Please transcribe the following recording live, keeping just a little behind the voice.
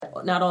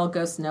not all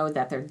ghosts know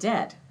that they're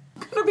dead.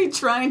 I'm going to be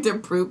trying to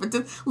prove it.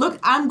 Look,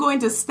 I'm going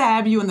to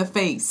stab you in the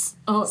face.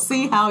 Oh,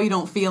 see how you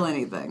don't feel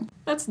anything.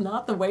 That's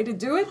not the way to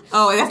do it.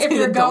 Oh, that's if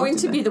you're going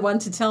to be the one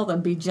to tell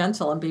them, be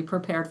gentle and be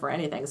prepared for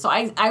anything. So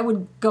I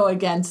would go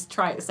against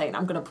saying,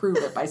 I'm going to prove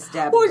it by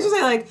stabbing. What would you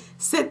say, like,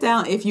 sit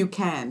down if you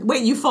can?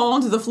 Wait, you fall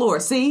onto the floor.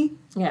 See?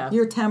 Yeah.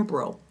 You're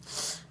temporal.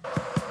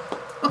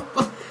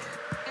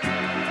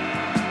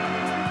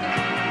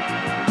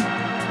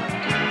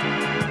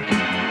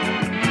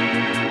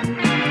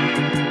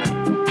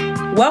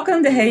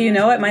 Welcome to Hey You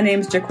Know It. My name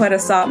is Jaquetta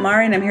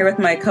Sotmar, and I'm here with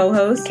my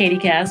co-host, Katie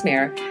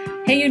Casimir.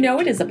 Hey You Know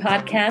It is a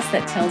podcast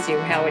that tells you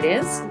how it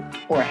is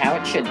or how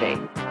it should be.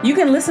 You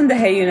can listen to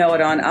Hey You Know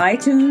It on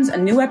iTunes, a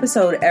new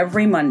episode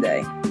every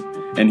Monday.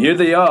 And here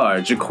they are,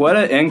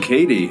 Jaquetta and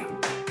Katie.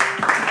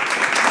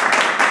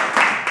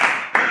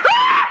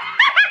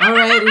 All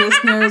right,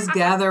 listeners,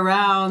 gather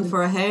around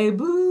for Hey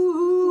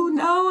Boo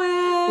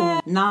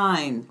Know It.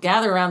 9.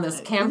 Gather around this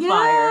campfire.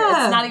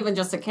 Yeah. It's not even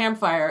just a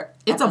campfire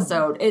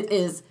episode. It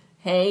is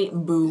Hey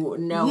Boo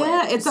Know It.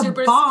 Yeah, it's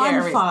super a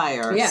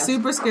bonfire. Scary. Yeah.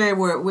 Super scary.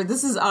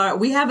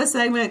 We have a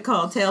segment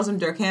called Tales from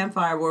Their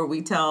Campfire where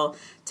we tell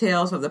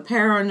tales of the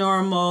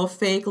paranormal,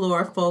 fake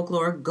lore,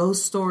 folklore,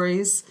 ghost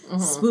stories,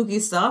 spooky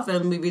stuff,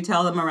 and we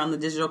retell them around the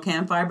digital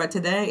campfire. But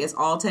today it's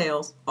all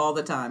tales all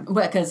the time.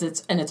 Because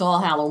it's all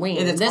Halloween.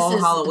 And it's this all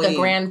is Halloween. The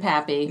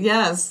grandpappy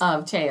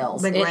of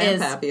tales. The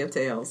grandpappy of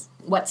tales.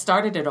 What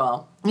started it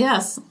all.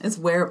 Yes, it's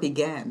where it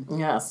began.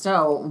 Yeah,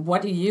 so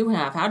what do you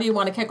have? How do you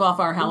want to kick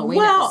off our Halloween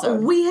Well,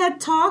 episode? we had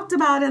talked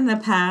about in the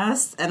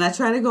past, and I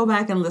try to go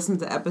back and listen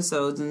to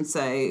episodes and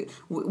say,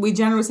 we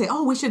generally say,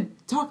 oh, we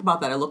should talk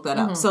about that or look that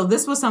up. So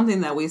this was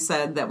something that we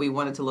said that we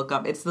wanted to look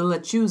up. It's the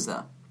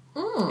lechuza.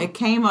 It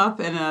came up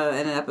in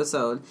an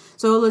episode.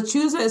 So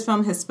lechuza is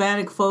from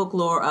Hispanic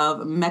folklore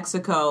of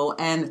Mexico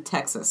and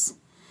Texas.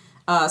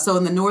 So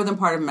in the northern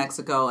part of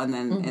Mexico and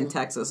then in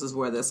Texas is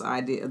where this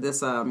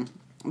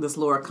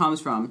lore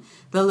comes from.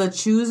 The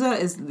lechuza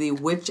is the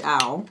witch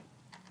owl.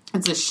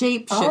 It's a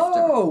shapeshifter.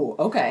 Oh,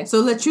 okay.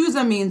 So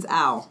lechuza means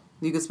owl.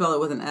 You can spell it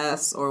with an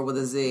S or with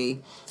a Z.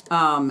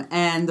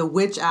 And the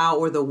witch owl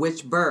or the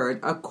witch bird,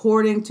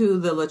 according to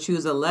the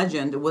lechuza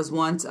legend, was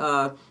once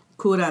a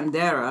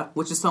curandera,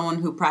 which is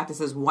someone who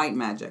practices white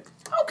magic.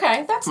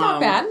 Okay, that's not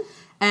bad.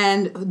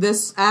 And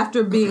this,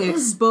 after being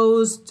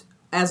exposed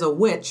as a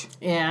witch,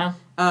 the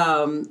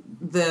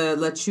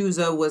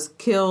lechuza was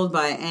killed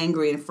by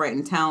angry and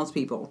frightened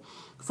townspeople.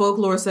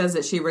 Folklore says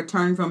that she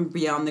returned from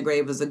beyond the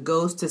grave as a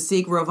ghost to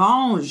seek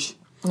revenge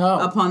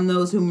upon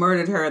those who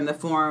murdered her in the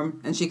form,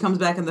 and she comes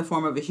back in the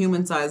form of a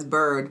human-sized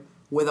bird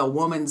with a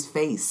woman's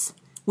face,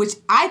 which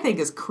I think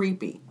is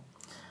creepy.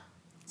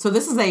 So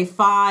this is a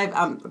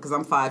 5, because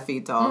I'm 5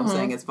 feet tall, I'm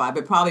saying it's 5,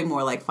 but probably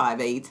more like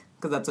 5'8",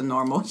 because that's a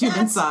normal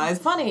human size.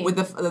 Funny. With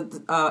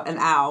an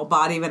owl,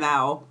 body of an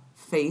owl,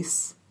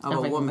 face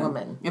of a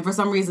woman. And for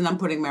some reason, I'm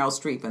putting Meryl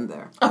Streep in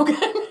there. Okay.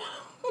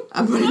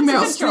 I'm putting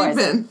Meryl Streep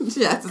in.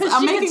 Yes,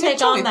 I'm making a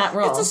choice. On that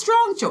role. It's a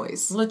strong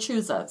choice.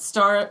 Lechuza,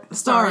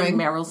 starring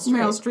Meryl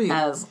Streep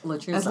as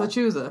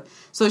Lechuza.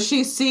 So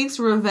she seeks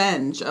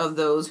revenge of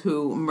those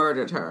who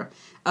murdered her.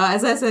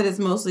 As I said, it's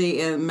mostly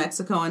in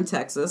Mexico and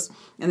Texas,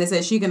 and they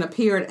say she can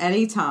appear at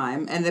any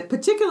time, and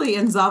particularly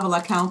in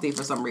Zavala County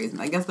for some reason.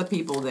 I guess the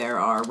people there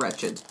are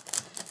wretched.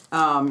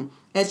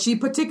 And she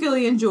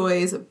particularly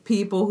enjoys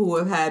people who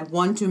have had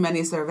one too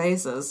many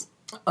cervezas.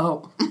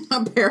 Oh.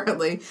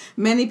 Apparently.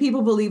 Many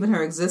people believe in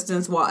her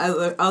existence,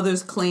 while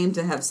others claim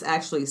to have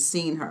actually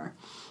seen her.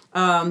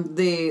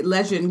 The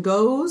legend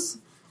goes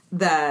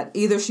that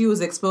either she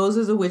was exposed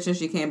as a witch and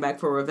she came back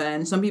for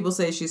revenge. Some people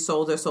say she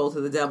sold her soul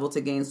to the devil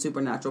to gain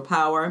supernatural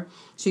power.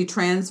 She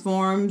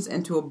transforms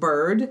into a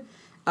bird,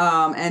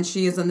 and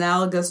she is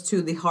analogous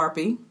to the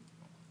harpy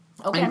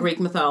in Greek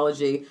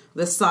mythology,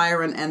 the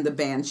siren and the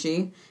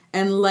banshee.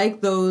 And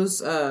like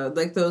those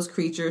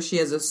creatures, she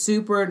has a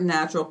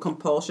supernatural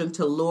compulsion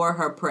to lure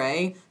her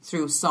prey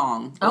through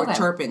song or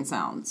chirping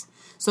sounds.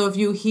 So if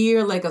you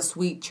hear like a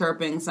sweet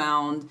chirping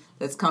sound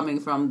that's coming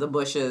from the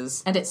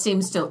bushes, and it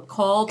seems to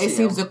call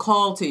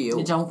to you.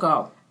 You don't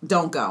go.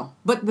 Don't go.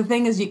 But the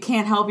thing is, you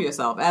can't help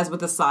yourself. As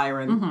with the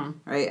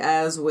siren, right?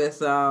 As with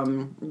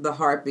the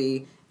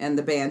harpy and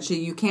the banshee,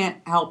 you can't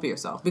help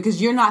yourself because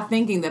you're not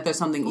thinking that there's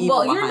something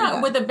evil behind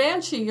that. With a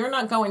banshee. You're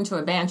not going to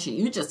a banshee.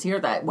 You just hear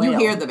that wail. You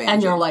hear the banshee,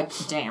 and you're like,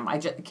 "Damn, I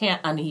just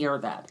can't unhear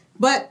that."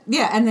 But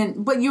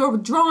but you're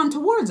drawn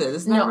towards it.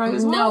 Isn't that right?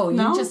 As well?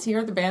 No, you just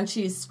hear the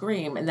banshees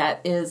scream, and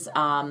that is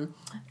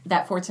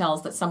that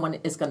foretells that someone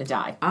is going to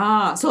die.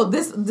 So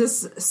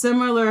this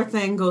similar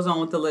thing goes on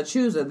with the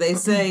lechuza. They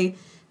say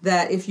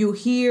that if you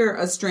hear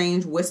a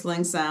strange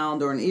whistling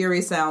sound or an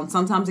eerie sound,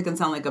 sometimes it can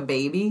sound like a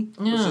baby,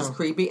 which is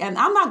creepy. And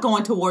I'm not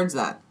going towards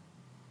that.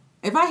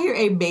 If I hear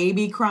a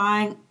baby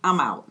crying, I'm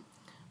out.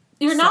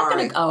 You're not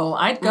going to go.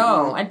 I'd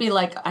go. I'd be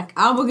like...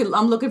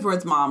 I'm looking for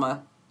its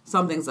mama.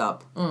 Something's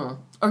up.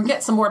 Or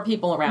get some more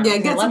people around. Yeah,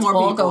 get some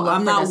more people.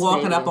 I'm not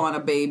walking up on a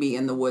baby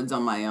in the woods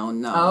on my own.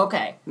 No. Oh,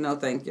 okay. No,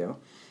 thank you.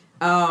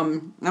 I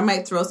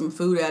might throw some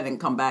food at it and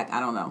come back. I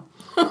don't know.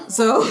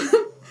 So...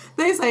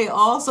 They say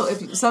also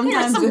if you,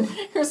 sometimes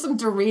Here's some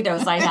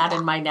Doritos I had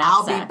in my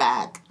I'll knapsack. be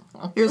back.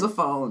 Here's a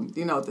phone.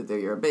 You know what to do.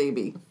 You're a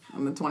baby.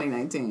 I'm in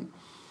 2019.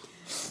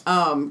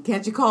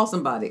 Can't you call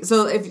somebody?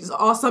 So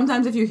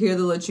sometimes if you hear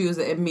the lechuza,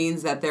 it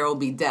means that there will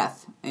be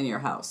death in your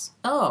house.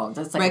 Oh,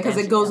 that's like right, because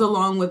it goes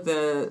along with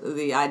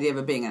the idea of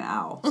it being an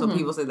owl. So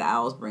people say the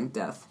owls bring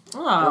death.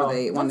 Oh,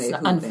 When they that's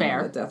hoot, unfair. They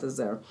know that death is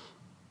there.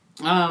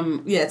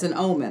 Yeah, it's an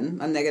omen,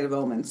 a negative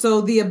omen.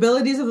 So the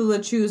abilities of the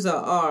lechuza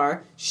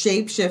are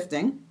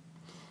shape-shifting,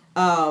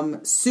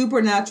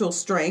 supernatural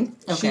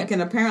strength. Okay. She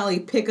can apparently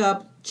pick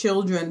up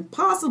children,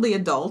 possibly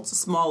adults,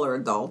 smaller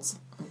adults.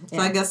 So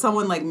I guess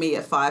someone like me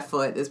at 5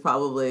 foot is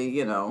probably,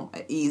 an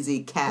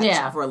easy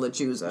catch for a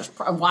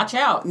lechuza. Watch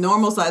out.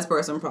 Normal sized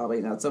person,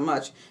 probably not so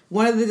much.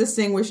 One of the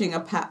distinguishing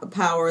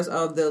powers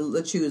of the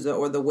lechuza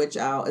or the witch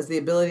owl is the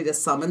ability to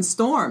summon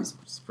storms,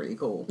 which is pretty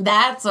cool.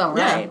 That's all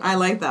right. Yeah, I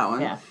like that one.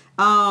 Yeah.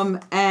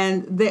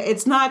 And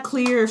it's not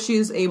clear if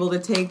she's able to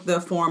take the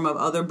form of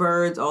other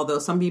birds, although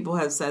some people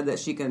have said that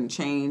she can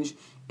change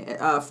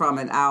from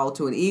an owl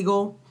to an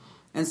eagle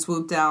and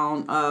swoop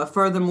down.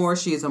 Furthermore,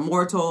 she is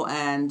immortal,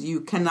 and you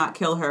cannot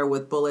kill her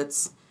with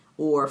bullets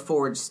or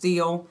forged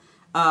steel.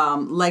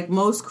 Like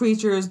most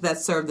creatures that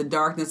serve the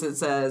darkness, it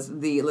says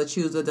the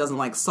lechuza doesn't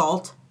like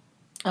salt.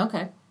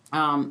 Okay.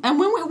 And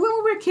when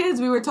we were kids,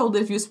 we were told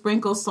that if you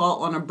sprinkle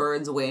salt on a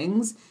bird's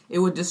wings, it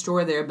would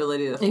destroy their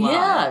ability to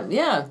fly.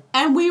 Yeah.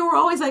 And we were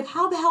always like,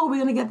 how the hell are we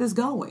going to get this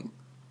going?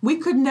 We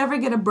could never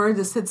get a bird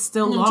to sit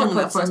still long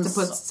enough for us to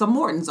put some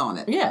Mortons on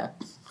it. Yeah.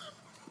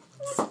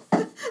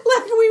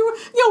 Like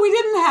we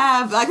didn't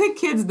have, I think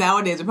kids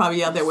nowadays are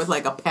probably out there with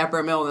like a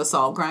pepper mill and a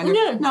salt grinder.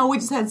 Yeah. No, we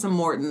just had some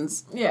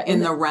Mortons in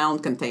the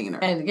round container.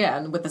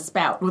 And with the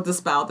spout. With the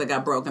spout that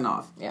got broken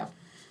off. Yeah.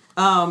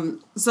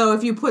 So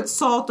if you put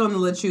salt on the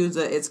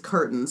lechuza, it's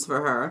curtains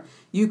for her.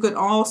 You could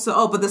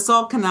also, but the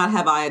salt cannot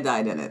have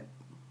iodide in it.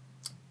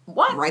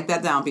 What? Write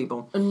that down,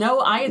 people. No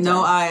iodine?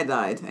 No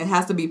iodide. It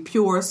has to be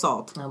pure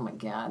salt. Oh, my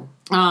God.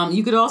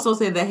 You could also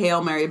say the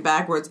Hail Mary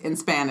backwards in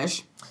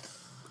Spanish.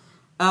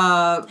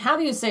 How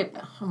do you say,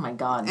 oh, my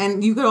God.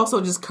 And you could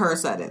also just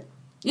curse at it.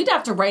 You'd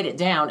have to write it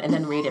down and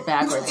then read it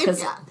backwards.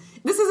 Cause,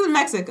 This is in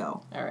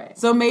Mexico. all right.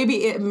 So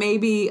maybe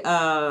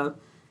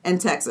in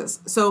Texas.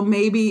 So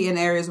maybe in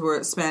areas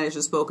where Spanish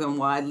is spoken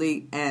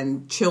widely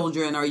and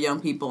children or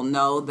young people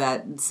know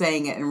that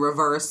saying it in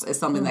reverse is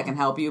something that can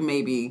help you,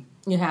 maybe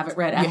You have it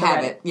read.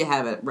 you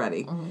have it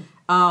ready.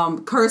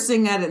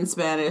 Cursing at it in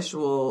Spanish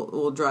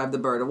will drive the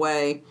bird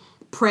away.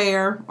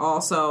 Prayer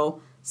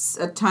also,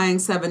 tying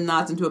 7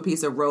 knots into a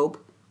piece of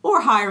rope,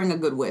 or hiring a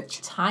good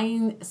witch.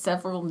 Tying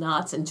several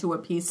knots into a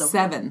piece of...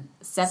 7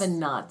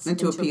 knots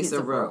into a piece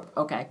of rope.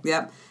 Okay.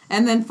 Yep.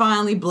 And then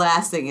finally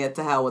blasting it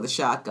to hell with a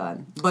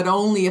shotgun. But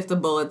only if the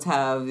bullets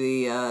have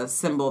the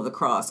symbol of the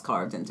cross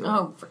carved into it.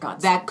 Oh, for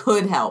God's That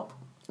could help.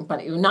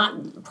 But you're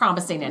not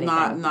promising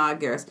anything. Not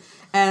Garrus.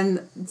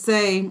 And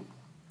say,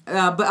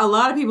 but a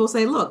lot of people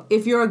say, look,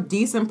 if you're a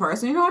decent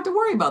person, you don't have to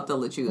worry about the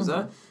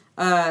lechuza.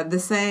 The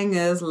saying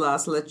is,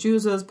 las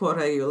lechuzas por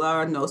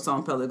regular no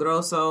son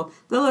peligroso.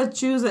 The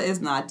lechuza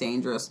is not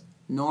dangerous,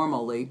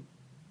 normally.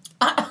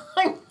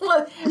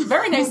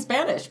 Very nice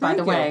Spanish, by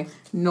the way.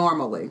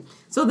 Normally.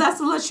 So that's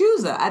the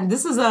lechuza. And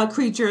this is a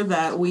creature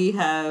that we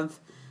have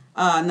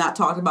not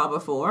talked about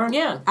before.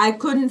 Yeah. I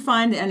couldn't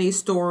find any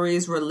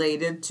stories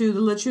related to the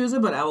lechuza,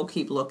 but I will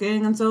keep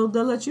looking. And so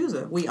the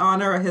lechuza. We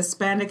honor a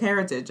Hispanic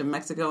heritage in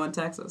Mexico and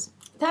Texas.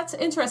 That's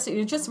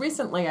interesting. Just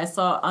recently, I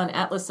saw on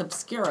Atlas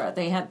Obscura,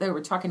 they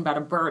were talking about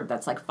a bird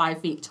that's like 5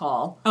 feet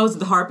tall. Oh, is it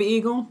the harpy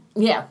eagle?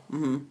 Yeah.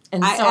 Mm-hmm.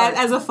 And so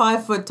as a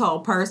 5 foot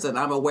tall person,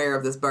 I'm aware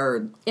of this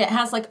bird. it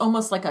has like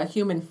almost like a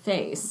human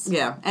face.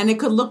 Yeah, and it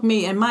could look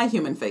me in my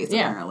human face,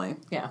 apparently.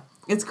 Yeah.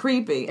 It's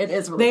creepy. It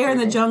is really They are in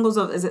creepy. the jungles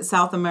of, is it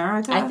South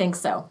America? I think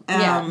so.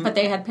 Yeah, but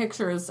they had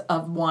pictures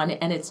of one,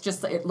 and it's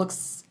just,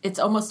 it's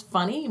almost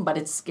funny, but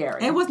it's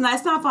scary. It was nice.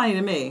 It's not funny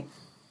to me.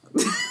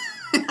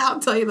 I'll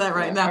tell you that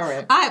right now. All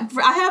right.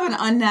 I have an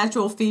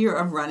unnatural fear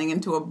of running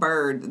into a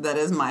bird that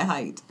is my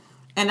height.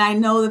 And I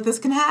know that this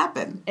can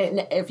happen.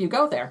 If you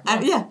go there.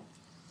 Yeah.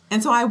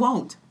 And so I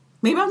won't.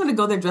 Maybe I'm going to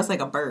go there dressed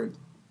like a bird.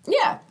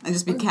 Yeah. And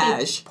just be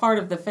cash. Part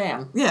of the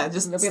fam. Yeah,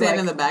 just stand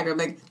in the background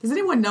like, does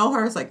anyone know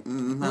her? It's like,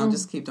 no,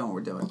 just keep doing what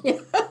we're doing.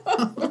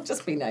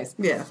 Just be nice.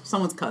 Yeah,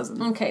 someone's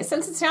cousin. Okay,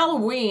 since it's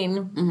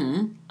Halloween,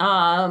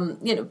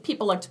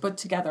 people like to put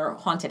together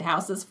haunted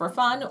houses for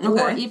fun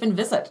or even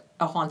visit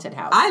a haunted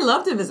house. I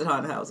love to visit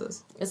haunted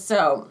houses.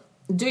 So,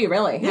 do you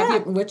really? Yeah.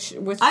 Have you, which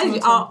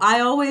I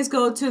always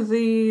go to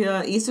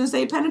the Eastern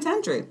State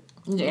Penitentiary.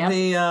 Yeah.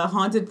 The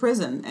haunted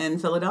prison in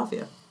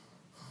Philadelphia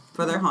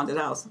for their haunted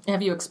house.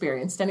 Have you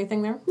experienced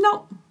anything there?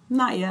 Nope,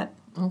 not yet.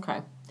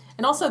 Okay.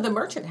 And also the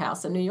Merchant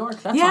House in New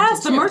York. That's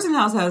yes, the too. Merchant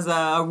House has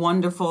a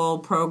wonderful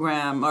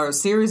program or a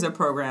series of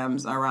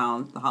programs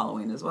around the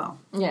Halloween as well.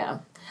 Yeah.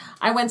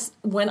 I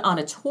went on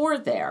a tour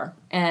there,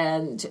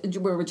 and we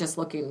were just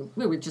went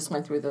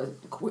through the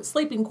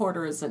sleeping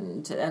quarters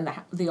and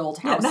the old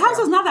house. Yeah, the house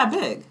is not that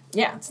big.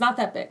 Yeah, it's not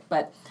that big,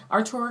 but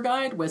our tour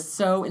guide was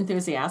so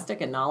enthusiastic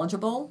and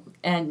knowledgeable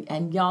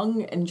and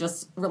young and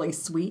just really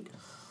sweet.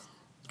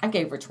 I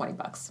gave her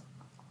 $20.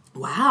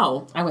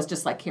 Wow. I was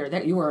just like, here,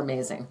 you were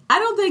amazing. I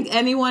don't think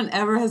anyone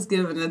ever has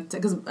given a tip,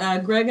 because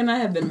Greg and I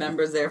have been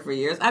members there for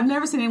years. I've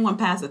never seen anyone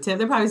pass a tip.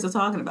 They're probably still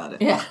talking about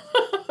it. Yeah.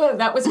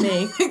 That was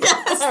me.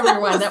 Yes,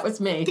 Everyone, that was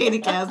me.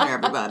 Katie Kasner,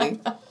 everybody.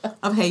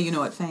 Of Hey, You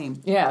Know It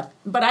fame. Yeah.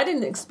 But I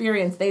didn't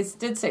experience, they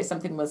did say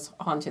something was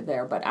haunted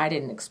there, but I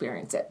didn't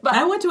experience it. But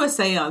I went to a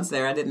seance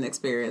there. I didn't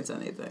experience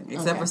anything,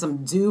 except for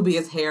some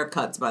dubious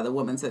haircuts by the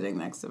woman sitting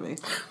next to me.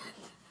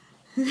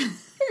 You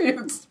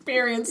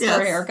experienced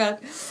her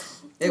haircut.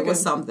 It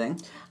was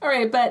something. All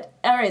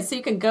right, so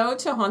you can go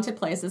to haunted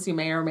places. You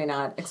may or may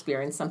not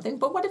experience something.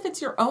 But what if it's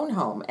your own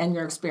home and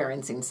you're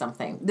experiencing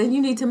something? Then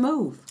you need to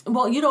move.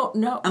 Well, you don't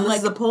know. Unless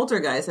it's a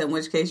poltergeist, in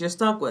which case you're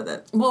stuck with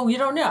it. Well, you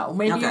don't know.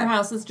 Maybe your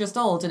house is just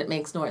old and it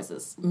makes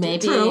noises.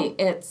 Maybe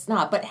it's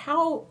not. But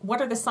what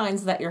are the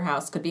signs that your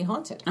house could be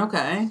haunted?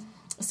 Okay.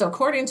 So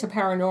according to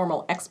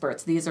paranormal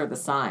experts, these are the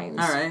signs.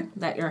 All right.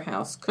 That your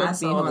house could be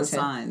haunted. I saw the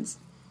signs.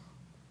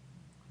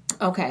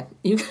 Okay.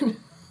 You can...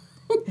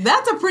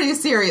 That's a pretty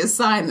serious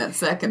sign, that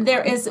second There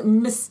one. is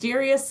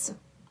mysterious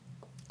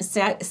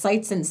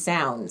sights and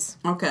sounds.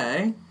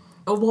 Okay.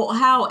 Well,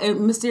 how?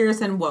 Mysterious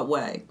in what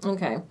way?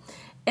 Okay.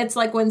 It's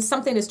like when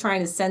something is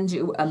trying to send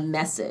you a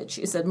message.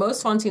 You said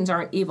most hauntings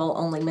aren't evil,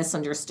 only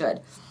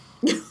misunderstood.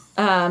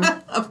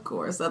 Of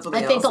course, that's what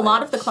they I think all a say.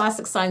 lot of the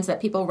classic signs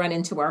that people run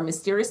into are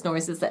mysterious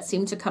noises that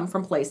seem to come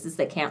from places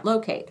they can't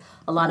locate.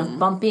 A lot of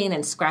bumping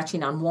and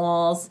scratching on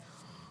walls.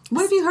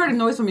 What if you heard a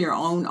noise from your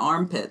own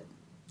armpit?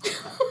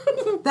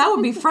 That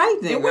would be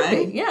frightening, It would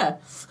right? be, yeah.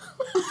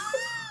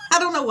 I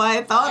don't know why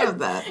I thought of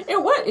that.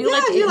 It would. You're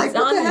like,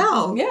 what the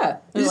hell? Yeah.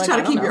 You just try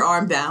to keep your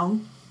arm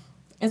down.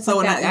 It's So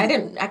like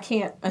when I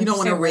can't. You don't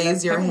want to understand where raise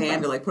that's your coming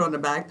hand from. or put on a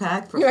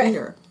backpack for Right.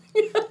 fear.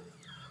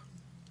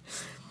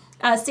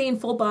 Seeing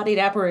full-bodied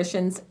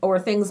apparitions or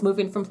things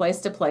moving from place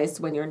to place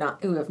when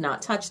who have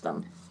not touched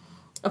them.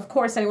 Of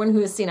course, anyone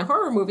who has seen a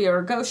horror movie or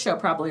a ghost show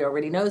probably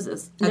already knows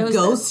this. A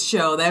ghost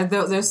show.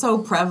 They're so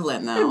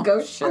prevalent now. A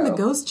ghost show. On the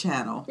Ghost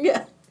Channel.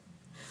 Yeah.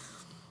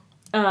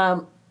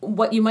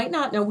 What you might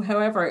not know,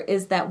 however,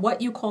 is that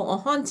what you call a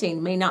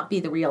haunting may not be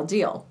the real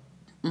deal.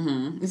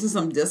 Mm-hmm. This is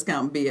some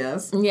discount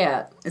BS.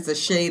 Yeah. It's a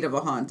shade of a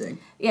haunting.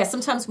 Yeah,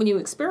 sometimes when you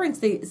experience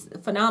these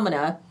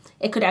phenomena,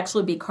 it could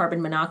actually be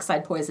carbon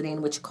monoxide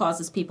poisoning, which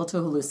causes people to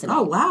hallucinate.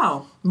 Oh,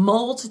 wow.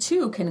 Mold,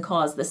 too, can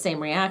cause the same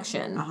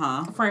reaction.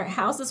 For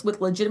houses with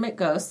legitimate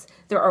ghosts,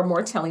 there are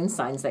more telling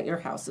signs that your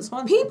house is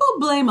haunted. People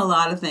blame a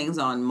lot of things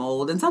on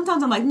mold, and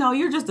sometimes I'm like, no,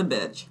 you're just a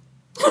bitch.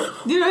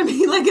 You know what I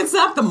mean? Like, it's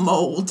not the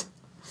mold.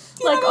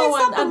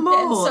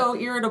 I'm so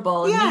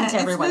irritable and mean to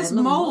everyone. It's this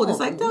mold.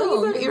 It's like,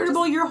 no, you've been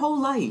irritable your whole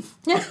life.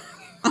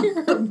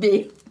 You're a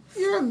bee.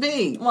 You're a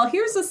bee. Well,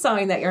 here's a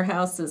sign that your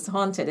house is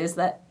haunted, is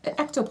that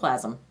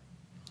ectoplasm.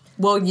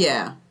 Well,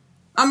 yeah.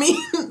 I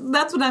mean,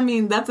 that's what I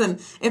mean.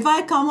 If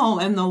I come home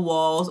and the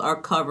walls are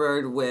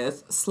covered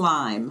with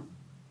slime.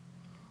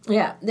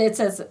 Yeah, it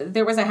says,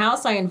 there was a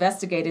house I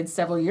investigated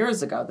several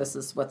years ago, this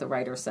is what the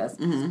writer says,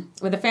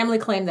 where the family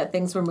claimed that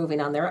things were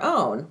moving on their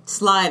own.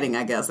 Sliding,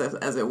 I guess,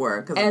 as it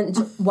were. And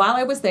while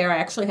I was there, I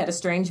actually had a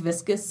strange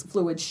viscous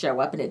fluid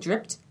show up, and it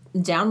dripped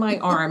down my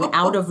arm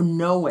out of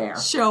nowhere.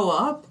 Show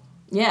up?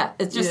 Yeah,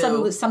 it's just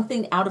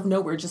something out of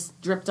nowhere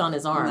just dripped on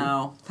his arm.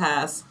 No,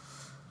 pass.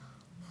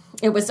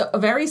 It was a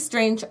very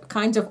strange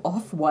kind of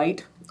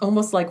off-white,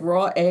 almost like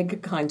raw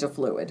egg kind of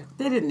fluid.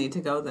 They didn't need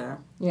to go there.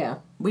 Yeah.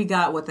 We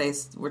got what they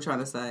were trying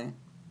to say.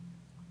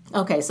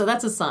 Okay, so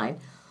that's a sign.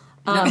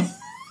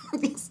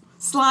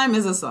 Slime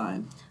is a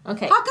sign.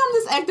 Okay. How come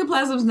this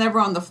ectoplasm's never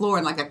on the floor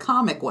in like a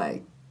comic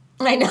way?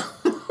 I know.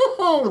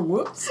 Oh,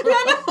 whoops.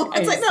 I know.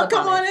 It's like, no,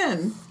 come on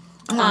in.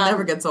 It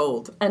never gets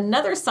old.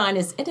 Another sign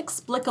is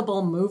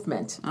inexplicable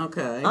movement.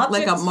 Okay. Objects-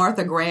 like a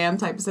Martha Graham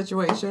type of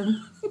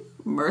situation.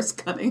 Merce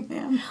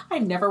Cunningham. I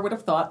never would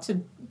have thought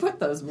to put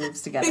those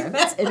moves together.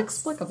 That's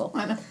inexplicable.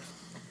 I know.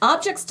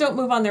 Objects don't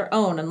move on their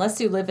own unless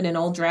you live in an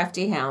old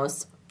drafty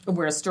house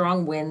where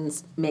strong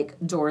winds make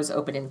doors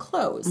open and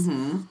close.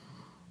 Mm-hmm.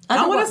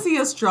 I want to see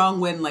a strong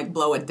wind like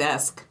blow a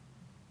desk.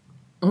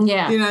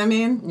 Yeah. You know what I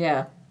mean?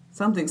 Yeah.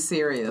 Something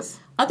serious.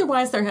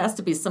 Otherwise, there has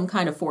to be some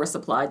kind of force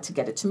applied to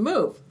get it to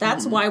move.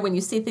 That's why when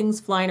you see things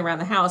flying around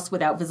the house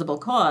without visible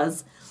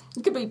cause,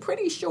 you can be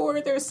pretty sure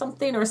there's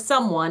something or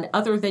someone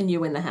other than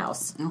you in the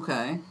house.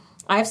 Okay.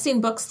 I've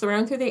seen books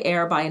thrown through the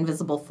air by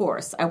invisible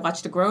force. I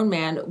watched a grown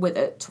man with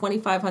a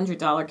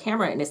 $2,500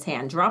 camera in his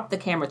hand drop the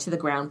camera to the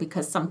ground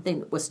because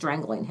something was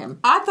strangling him.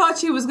 I thought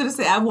she was going to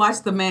say, I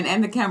watched the man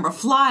and the camera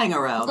flying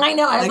around. I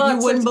know. I like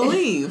you wouldn't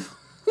believe.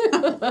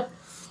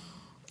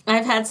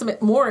 I've had some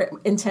more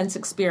intense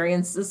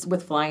experiences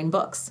with flying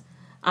books.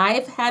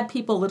 I've had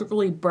people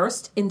literally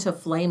burst into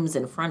flames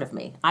in front of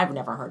me. I've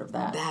never heard of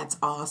that. That's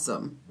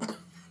awesome.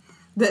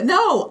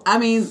 No, I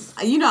mean,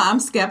 I'm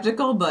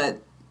skeptical,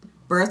 but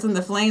burst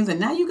into flames, and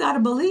now you got a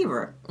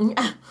believer.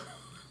 Yeah.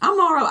 I'm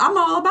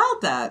all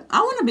about that. I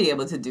want to be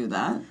able to do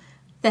that.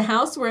 The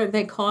house where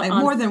they caught like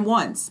on... more than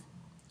once.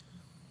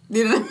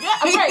 You know,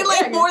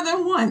 more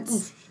than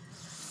once.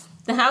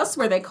 The house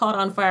where they caught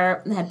on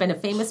fire had been a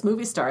famous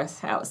movie star's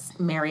house,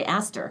 Mary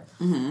Astor.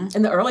 Mm-hmm.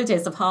 In the early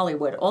days of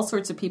Hollywood, all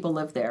sorts of people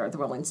lived there. The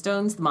Rolling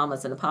Stones, the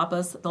Mamas and the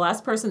Papas. The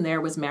last person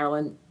there was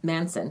Marilyn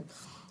Manson.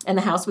 And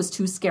the house was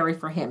too scary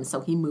for him,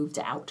 so he moved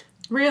out.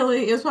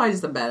 Really? It was probably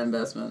just a bad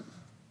investment.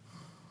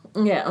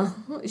 Yeah.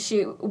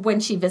 When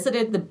she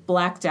visited the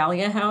Black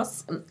Dahlia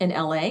house in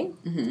L.A.,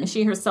 mm-hmm.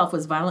 she herself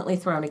was violently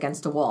thrown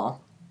against a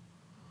wall.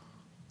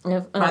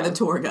 By the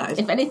tour guide.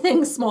 If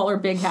anything small or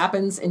big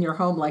happens in your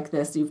home like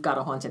this, you've got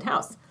a haunted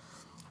house.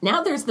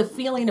 Now there's the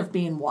feeling of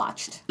being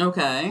watched.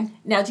 Okay.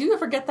 Now, do you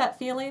ever get that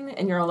feeling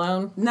and you're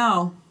alone?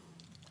 No.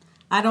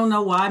 I don't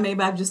know why.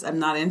 Maybe I'm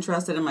not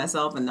interested in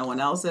myself and no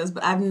one else is,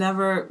 but I've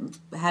never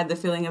had the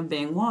feeling of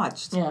being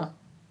watched. Yeah.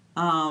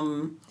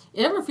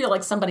 You ever feel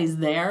like somebody's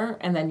there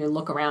and then you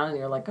look around and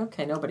you're like,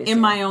 okay, nobody's in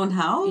here. my own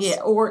house?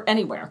 Yeah, or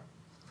anywhere.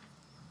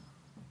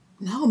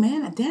 No,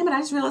 man. Damn it. I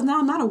just realized now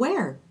I'm not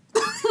aware.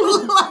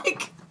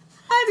 Like,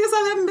 I guess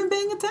I haven't been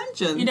paying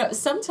attention.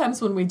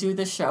 Sometimes when we do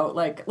this show,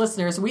 like,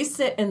 listeners, we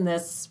sit in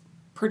this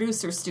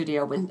producer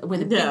studio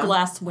with a big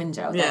glass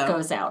window that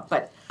goes out,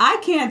 but...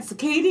 I can't...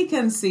 Katie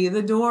can see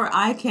the door.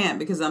 I can't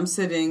because I'm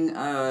sitting...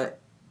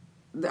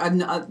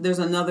 there's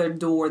another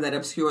door that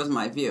obscures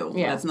my view.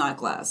 Yeah. That's not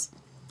glass.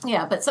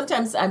 Yeah, but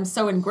sometimes I'm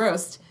so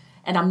engrossed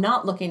and I'm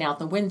not looking out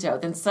the window,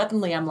 then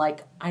suddenly I'm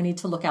like, I need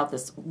to look out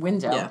this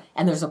window,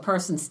 and there's a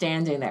person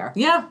standing there.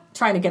 Yeah.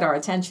 Trying to get our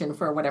attention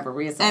for whatever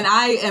reason. And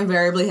I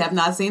invariably have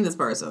not seen this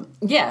person.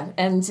 Yeah,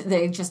 and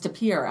they just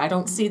appear. I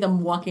don't see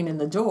them walking in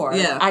the door.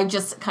 Yeah. I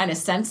just kind of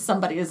sense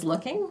somebody is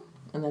looking,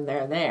 and then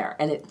they're there.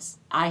 And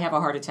I have a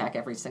heart attack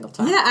every single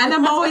time. Yeah, and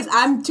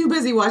I'm too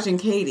busy watching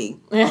Katie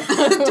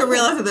to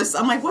realize that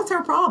I'm like, what's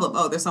her problem?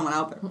 Oh, there's someone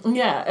out there.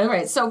 Yeah, all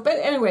right. So, but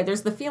anyway,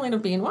 there's the feeling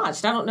of being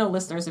watched. I don't know,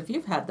 listeners, if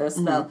you've had this,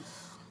 though.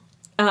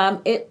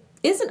 It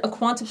isn't a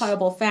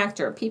quantifiable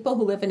factor. People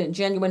who live in a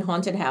genuine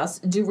haunted house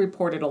do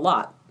report it a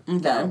lot.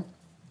 Okay.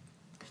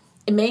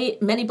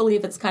 Many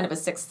believe it's kind of a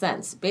sixth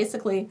sense.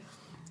 Basically,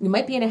 you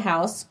might be in a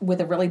house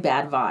with a really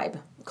bad vibe.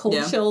 Cold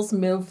chills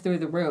move through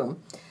the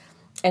room.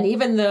 And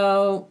even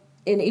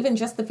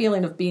just the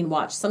feeling of being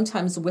watched,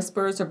 sometimes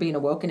whispers are being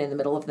awoken in the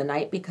middle of the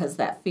night because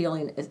that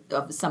feeling is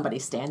of somebody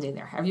standing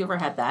there. Have you ever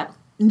had that?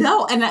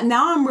 No, and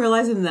now I'm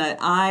realizing that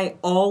I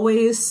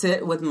always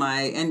sit with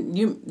and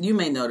you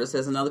may notice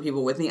this and other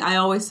people with me, I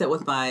always sit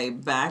with my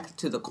back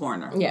to the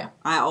corner. Yeah.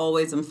 I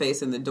always am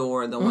facing the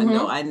door, the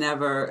window. I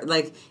never,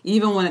 like,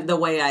 even when the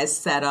way I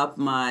set up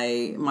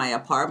my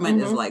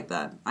apartment is like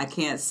that. I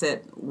can't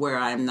sit where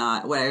I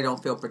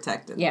don't feel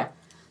protected. Yeah.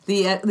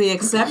 The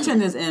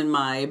exception is in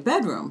my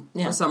bedroom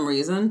for some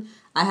reason.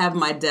 I have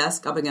my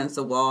desk up against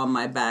the wall and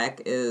my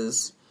back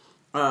is,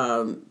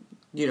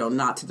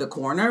 not to the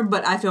corner,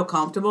 but I feel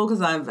comfortable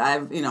because I'm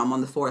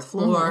on the fourth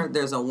floor. Mm-hmm.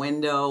 There's a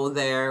window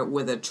there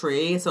with a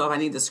tree, so if I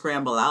need to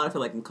scramble out, I feel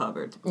like I'm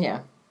covered.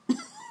 Yeah.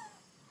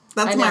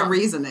 That's my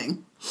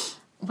reasoning.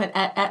 But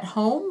at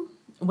home,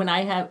 when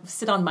I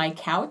sit on my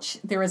couch,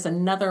 there is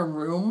another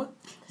room.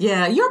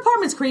 Yeah, your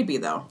apartment's creepy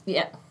though.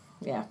 Yeah.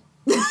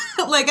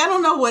 Like, I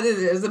don't know what it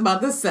is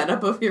about the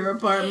setup of your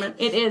apartment.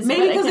 It is.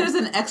 Maybe because there's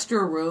an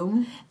extra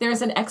room.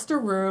 There's an extra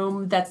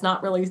room that's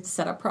not really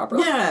set up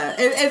properly. Yeah.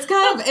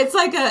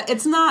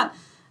 It's not,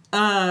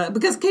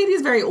 because Katie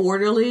is very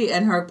orderly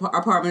and her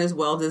apartment is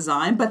well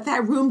designed, but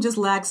that room just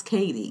lacks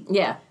Katie.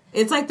 Yeah.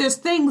 It's like there's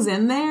things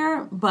in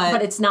there,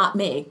 but it's not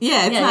me.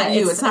 Yeah, it's not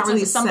you. It's not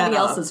really somebody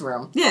set up. else's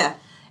room. Yeah.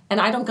 And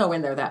I don't go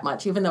in there that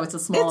much, even though it's a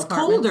small apartment.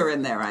 It's colder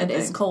in there, I think. It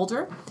is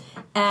colder.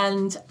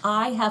 And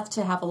I have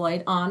to have a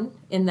light on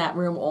in that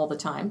room all the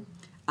time.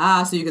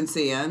 Ah, so you can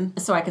see in.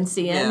 So I can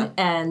see in. Yeah.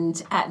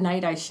 And at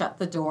night I shut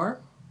the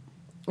door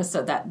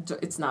so that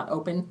it's not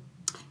open.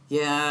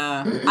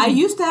 Yeah. I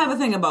used to have a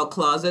thing about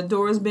closet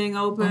doors being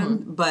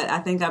open, but I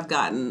think I've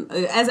gotten...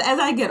 As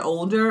I get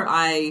older,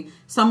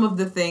 some of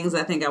the things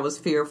I think I was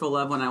fearful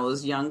of when I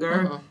was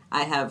younger,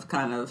 I have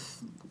kind of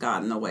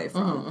gotten away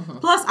from.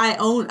 Plus, I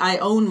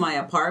own my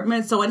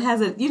apartment, so it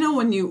has a...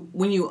 when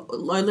you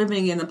are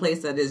living in a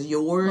place that is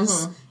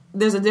yours,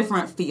 there's a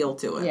different feel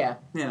to it.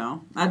 Yeah.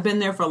 I've been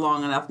there for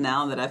long enough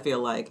now that I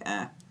feel like,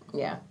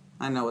 yeah,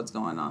 I know what's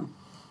going on.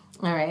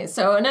 All right.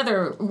 So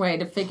another way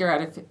to figure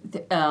out if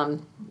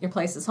your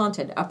place is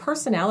haunted, a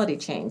personality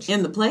change.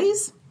 In the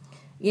place?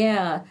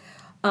 Yeah.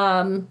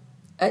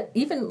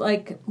 Even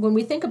like when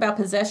we think about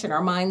possession,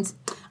 our minds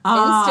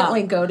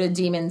instantly go to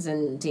demons,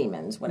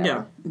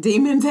 whatever. Yeah.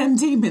 Demons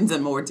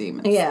and more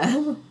demons.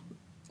 Yeah.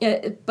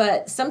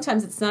 But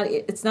sometimes it's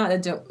not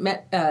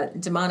a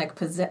demonic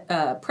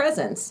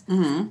presence.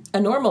 Mm-hmm. A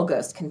normal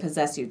ghost can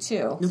possess you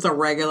too. It's a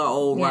regular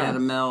old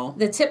run-of-the-mill.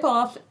 The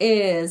tip-off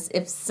is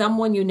if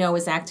someone you know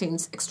is acting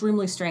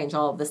extremely strange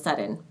all of a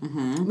sudden.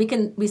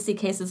 Mm-hmm. We see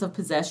cases of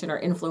possession or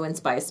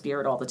influence by a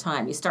spirit all the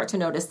time. You start to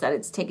notice that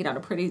it's taking on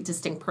a pretty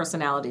distinct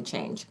personality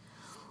change.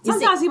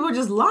 Sometimes people are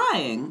just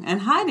lying and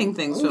hiding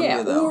things from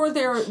you, though. Or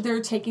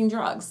they're taking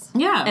drugs.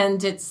 Yeah.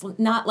 And it's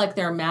not like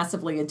they're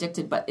massively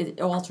addicted, but it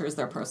alters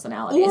their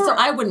personality. So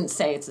I wouldn't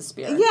say it's a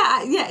spirit.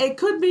 Yeah, it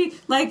could be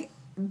like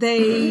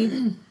they...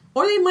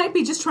 or they might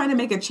be just trying to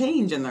make a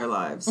change in their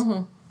lives.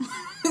 Mm-hmm.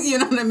 You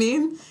know what I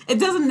mean? It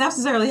doesn't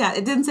necessarily have...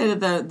 It didn't say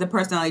that the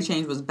personality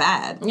change was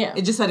bad. Yeah.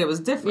 It just said it was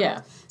different.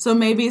 Yeah. So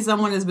maybe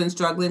someone has been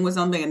struggling with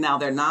something and now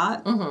they're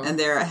not, and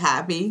they're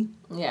happy.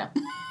 Yeah.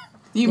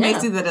 You may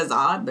see that as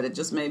odd, but it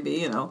just may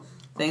be,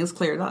 things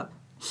cleared up.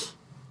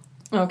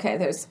 Okay,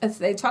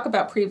 they talk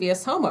about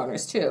previous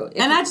homeowners, too.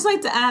 And I'd just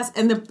like to ask,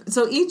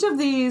 so each of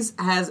these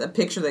has a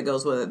picture that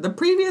goes with it. The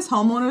previous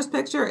homeowner's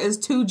picture is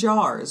 2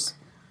 jars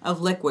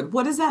of liquid.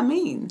 What does that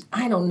mean?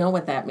 I don't know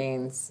what that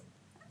means.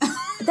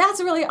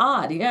 That's really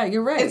odd. Yeah,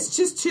 you're right. It's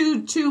just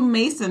two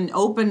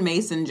open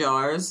mason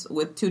jars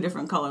with 2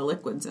 different color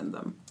liquids in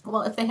them.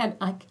 Well, if they had,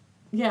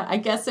 I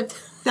guess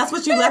if... That's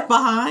what you left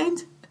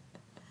behind?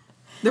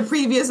 The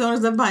previous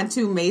owners left behind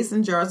 2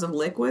 mason jars of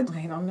liquid?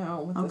 I don't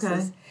know what this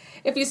is.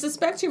 If you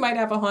suspect you might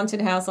have a haunted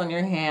house on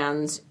your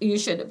hands, you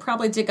should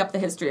probably dig up the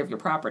history of your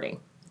property.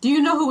 Do you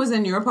know who was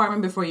in your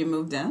apartment before you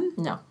moved in?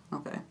 No.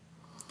 Okay.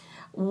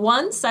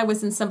 Once I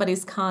was in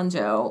somebody's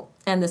condo,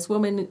 and this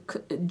woman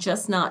could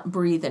just not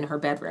breathe in her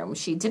bedroom.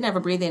 She didn't have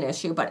a breathing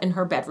issue, but in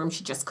her bedroom,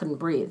 she just couldn't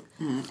breathe.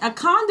 A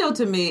condo,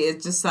 to me,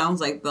 it just sounds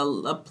like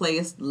a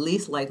place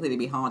least likely to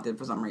be haunted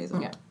for some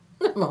reason. Yeah.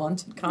 I'm a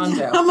haunted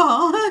condo. I'm a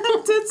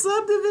haunted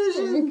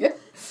subdivision.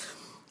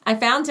 I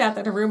found out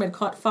that her room had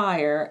caught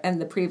fire and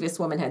the previous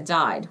woman had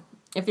died.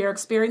 If you're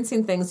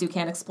experiencing things you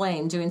can't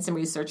explain, doing some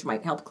research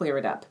might help clear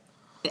it up.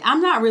 I'm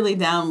not really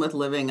down with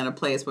living in a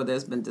place where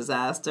there's been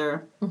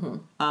disaster. Mm-hmm.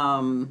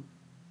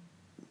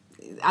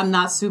 I'm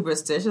not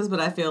superstitious,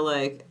 but I feel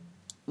like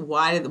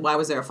why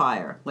was there a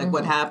fire? Like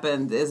what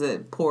happened? Is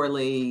it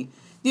poorly?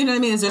 You know what I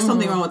mean? Is there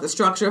something wrong with the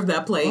structure of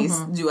that place?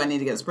 Do I need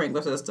to get a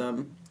sprinkler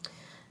system?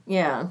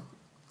 Yeah.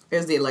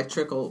 Is the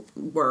electrical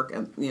work,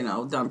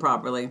 done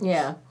properly?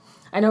 Yeah.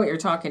 I know what you're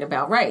talking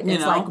about. Right. And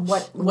it's like,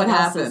 what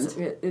happened?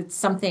 It's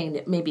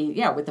something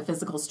maybe, with the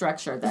physical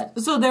structure that...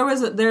 So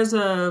there's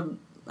a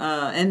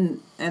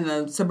in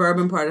the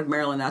suburban part of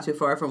Maryland, not too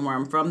far from where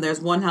I'm from,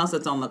 there's one house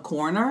that's on the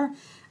corner,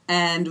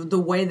 and the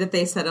way that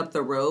they set up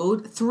the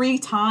road, 3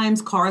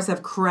 times cars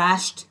have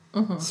crashed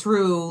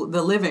through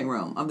the living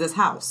room of this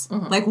house.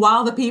 Like,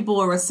 while the people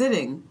were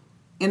sitting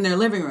in their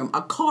living room,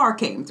 a car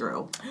came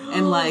through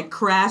and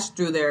crashed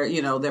through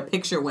their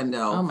picture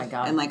window. Oh my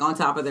God. And on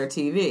top of their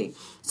TV.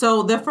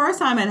 So the first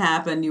time it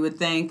happened, you would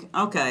think,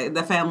 okay,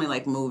 the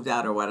family moved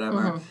out or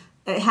whatever.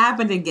 It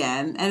happened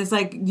again, and it's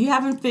like you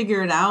haven't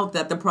figured out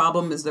that the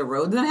problem is the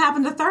road. Then it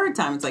happened the third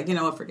time. It's like,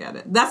 forget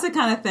it. That's the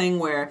kind of thing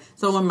where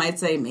someone might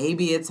say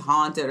maybe it's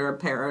haunted or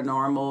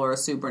paranormal or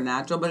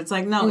supernatural, but it's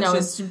like, no,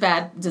 it's just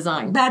bad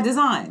design. Bad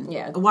design.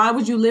 Yeah. Why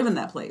would you live in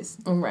that place?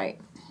 Right.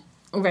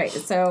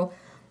 So,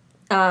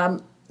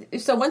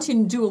 so once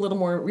you do a little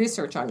more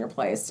research on your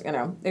place,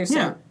 there's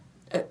some...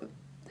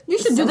 you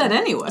should do that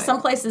anyway. Some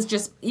places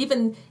just,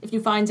 even if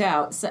you find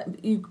out...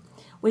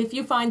 If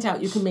you find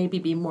out, you can maybe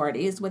be more at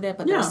ease with it,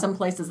 but there are some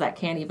places that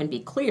can't even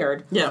be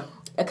cleared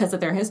because of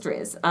their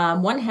histories.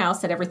 One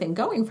house had everything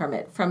going from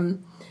it,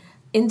 from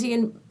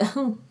Indian...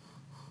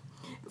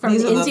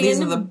 These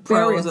are the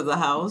pros of the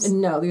house?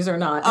 No, these are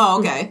not. Oh,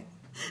 okay.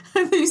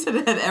 I thought you said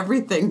it had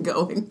everything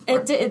going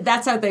for it.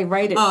 That's how they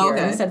write it here.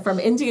 Okay. It said, from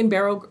Indian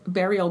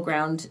burial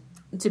ground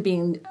to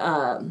being...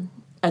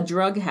 a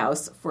drug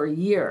house for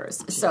years.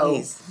 Jeez.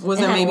 So was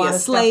there maybe a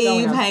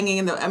slave hanging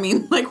in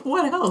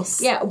what else?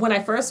 Yeah, when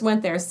I first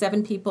went there,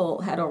 7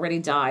 people had already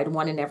died,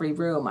 1 in every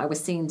room. I was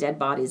seeing dead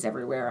bodies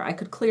everywhere. I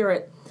would clear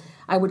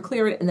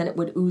it, and then it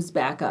would ooze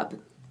back up.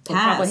 It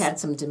probably had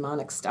some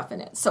demonic stuff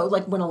in it. So,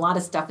 when a lot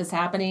of stuff is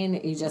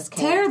happening, you just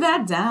can't... Tear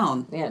that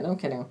down. Yeah, no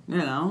kidding.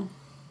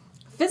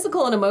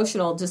 Physical and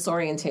emotional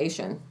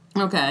disorientation.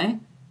 Okay.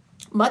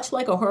 Much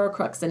like a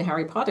Horcrux in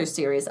Harry Potter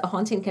series, a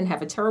haunting can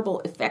have a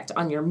terrible effect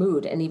on your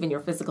mood and even your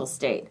physical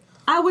state.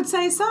 I would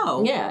say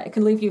so. Yeah, it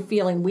can leave you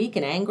feeling weak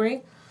and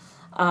angry.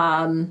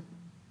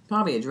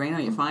 Probably a drain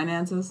on your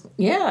finances.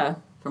 Yeah.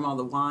 From all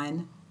the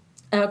wine.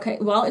 Okay,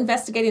 while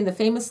investigating the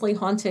famously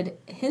haunted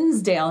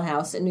Hinsdale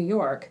House in New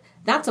York,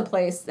 that's a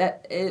place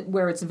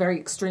where it's very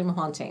extreme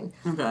haunting.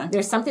 Okay.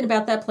 There's something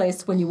about that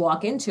place, when you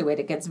walk into it,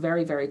 it gets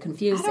very, very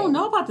confusing. I don't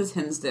know about this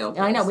Hinsdale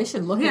place. I know, we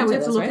should look into this, Yeah, we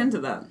have to look into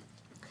that.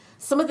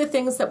 Some of the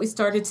things that we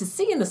started to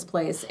see in this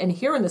place and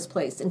hear in this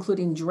place,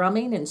 including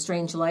drumming and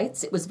strange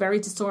lights, it was very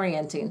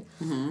disorienting.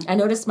 Mm-hmm. I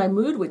noticed my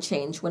mood would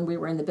change when we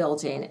were in the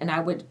building, and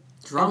I would...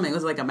 Drumming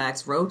was like a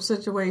Max Roach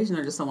situation,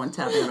 or just someone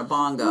tapping on a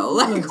bongo?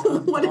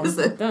 What is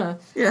it?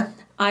 Yeah.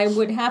 I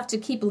would have to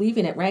keep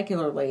leaving it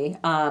regularly.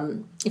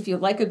 If you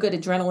like a good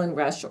adrenaline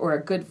rush or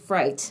a good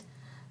fright,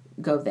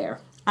 go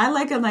there. I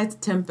like a nice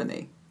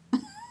timpani.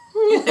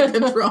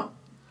 Control.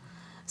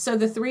 So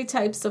the 3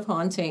 types of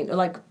haunting,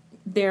 like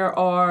there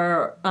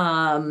are,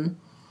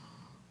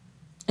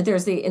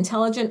 there's the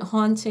intelligent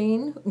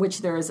haunting,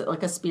 which there is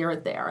like a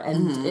spirit there,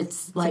 and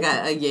it's like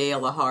a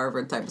Yale, a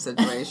Harvard type of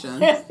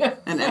situation,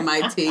 an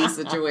MIT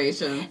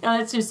situation.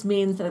 And it just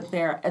means that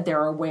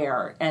they're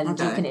aware and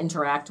you can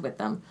interact with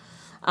them.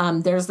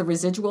 There's the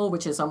residual,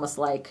 which is almost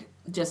like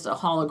just a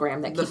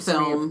hologram that keeps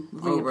film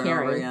reappearing. over and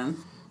over again.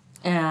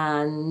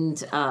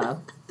 And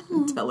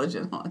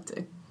intelligent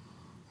haunting.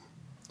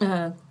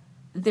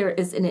 There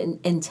is an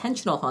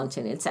intentional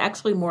haunting. It's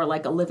actually more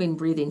like a living,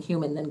 breathing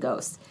human than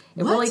ghosts.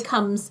 It really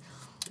comes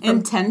from,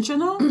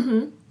 intentional?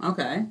 Mm-hmm.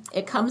 Okay.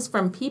 It comes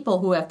from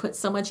people who have put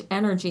so much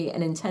energy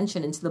and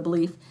intention into the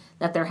belief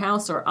that their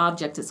house or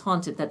object is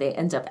haunted that they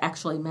end up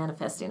actually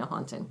manifesting a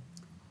haunting.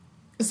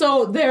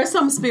 So there's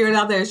some spirit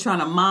out there that's trying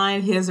to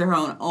mind his or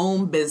her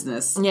own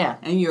business. Yeah.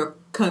 And you're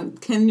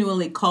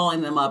continually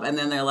calling them up, and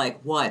then they're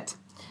like, what?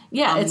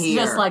 Yeah, it's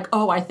just like,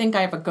 oh, I think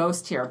I have a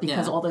ghost here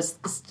because all this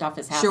stuff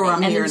is happening. Sure,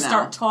 I'm and here then now.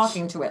 Start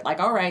talking to it, like,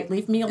 all right,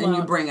 leave me alone. And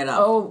you bring it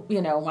up. Oh,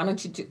 why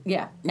don't you do,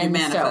 You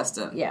manifest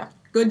it. Yeah.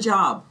 Good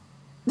job.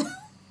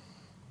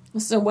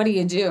 So what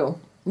do?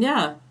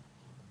 Yeah.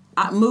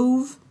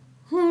 Move.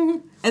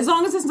 As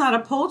long as it's not a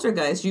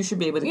poltergeist, you should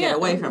be able to get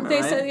away from it,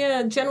 right? They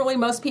said, generally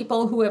most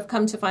people who have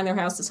come to find their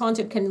house is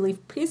haunted can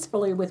leave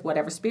peacefully with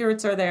whatever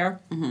spirits are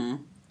there. Mm-hmm.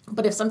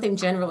 But if something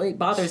generally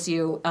bothers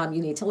you,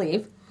 you need to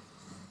leave.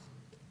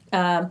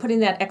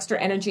 Putting that extra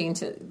energy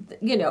into,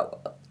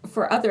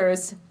 for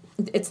others,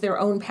 it's their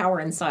own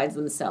power inside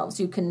themselves.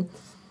 You can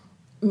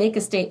make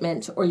a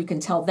statement or you can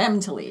tell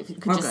them to leave. You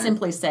can just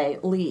simply say,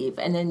 leave,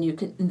 and then you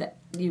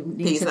need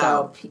Peace to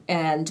out. go.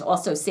 And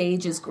also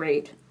sage is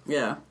great.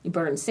 Yeah. You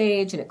burn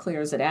sage and it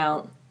clears it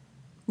out.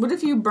 What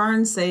if you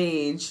burn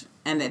sage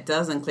and it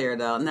doesn't clear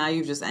it out? Now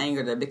you've just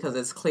angered it because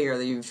it's clear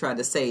that you've tried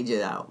to sage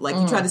it out. Like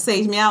you tried to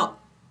sage me out.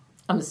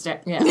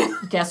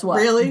 Guess what?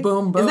 Really?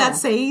 Boom, boom. Is that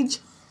sage?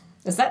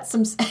 Is that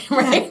some...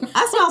 Right?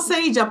 I smell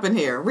sage up in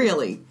here.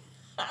 Really?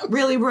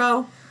 Really,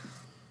 bro?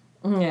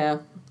 Yeah.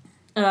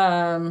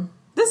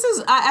 This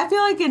is... I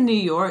feel like in New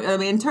York, I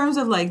mean, in terms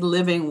of like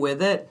living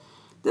with it,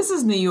 this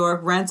is New York.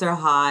 Rents are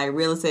high.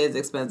 Real estate is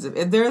expensive.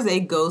 If there's a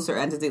ghost or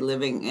entity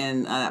living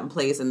in a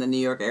place in the New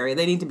York area,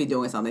 they need to be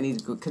doing something. They need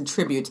to be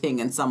contributing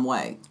in some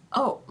way.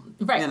 Oh,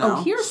 right.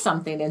 Oh, here's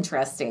something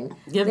interesting.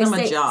 Give them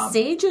a job.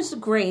 Sage is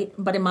great,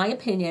 but in my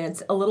opinion,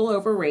 it's a little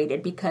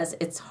overrated because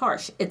it's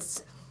harsh.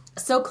 It's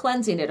so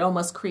cleansing, it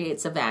almost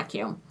creates a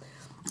vacuum.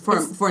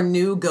 For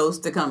new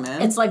ghosts to come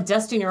in? It's like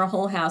dusting your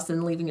whole house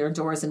and leaving your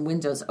doors and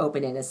windows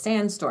open in a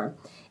sandstorm.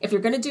 If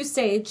you're going to do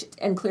sage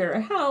and clear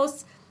a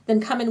house, then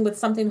come in with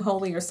something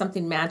holy or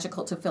something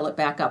magical to fill it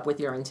back up with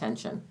your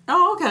intention.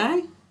 Oh,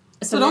 okay.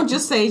 So don't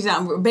just sage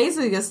out.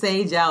 Basically, a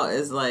sage out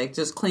is like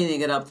just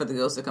cleaning it up for the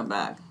ghost to come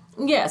back.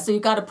 Yeah, so you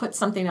got to put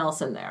something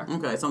else in there.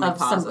 Okay, something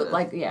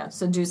positive.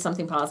 So do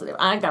something positive.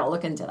 I got to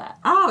look into that.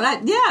 Oh,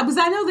 because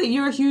I know that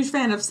you're a huge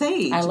fan of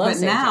sage. I love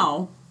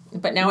sage.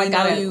 But now I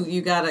got to...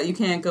 You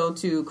can't go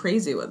too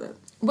crazy with it.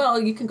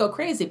 Well, you can go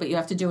crazy, but you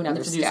have to do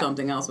another step. Do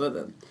something else with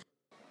it.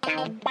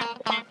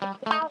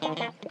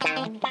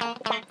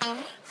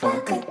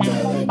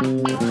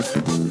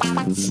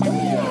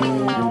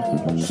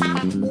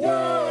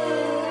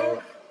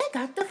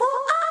 Got the 4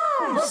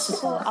 R's. The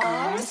 4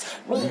 R's.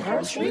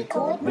 Rehearse,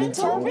 record,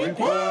 retell,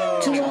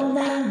 repair.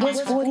 209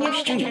 West 40th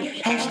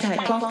Street.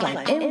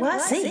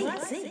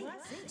 #BunkLifeNYC.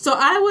 So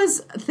I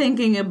was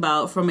thinking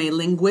about from a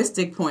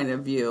linguistic point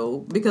of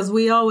view, because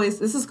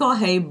this is called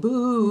hey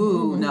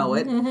boo, know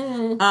it.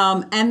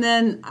 Mm-hmm. And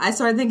then I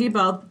started thinking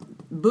about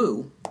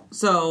boo.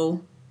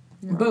 So...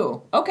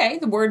 Boo. Okay,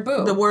 the word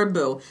boo. The word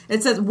boo.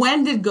 It says,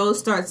 when did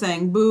ghosts start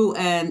saying boo,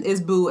 and is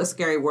boo a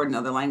scary word in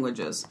other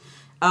languages?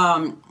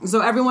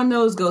 So everyone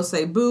knows ghosts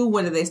say boo.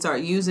 When did they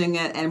start using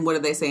it, and what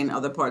do they say in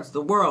other parts of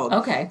the world?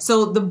 Okay.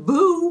 So the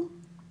boo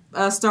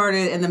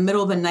started in the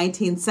middle of the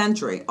 19th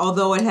century,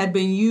 although it had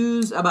been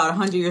used about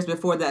 100 years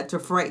before that to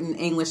frighten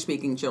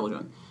English-speaking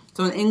children.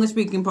 So in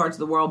English-speaking parts of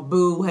the world,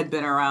 boo had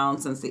been around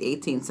since the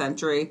 18th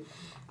century.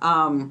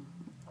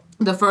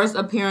 The first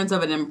appearance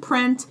of it in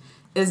print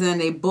is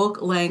in a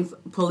book-length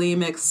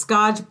polemic,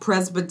 Scotch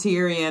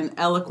Presbyterian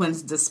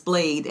Eloquence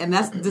Displayed, and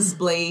that's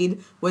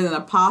displayed with an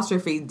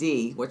apostrophe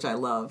D, which I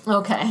love.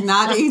 Okay.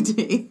 Not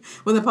A-D,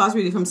 with an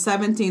apostrophe D from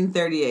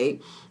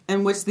 1738,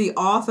 in which the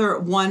author,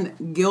 one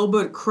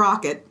Gilbert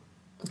Crockett,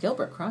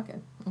 Okay.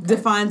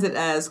 defines it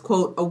as,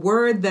 quote, a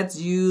word that's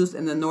used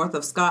in the north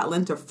of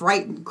Scotland to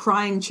frighten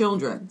crying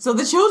children. So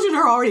the children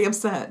are already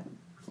upset.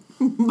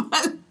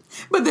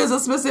 But there's a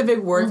specific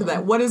word for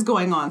that. What is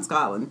going on in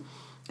Scotland?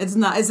 It's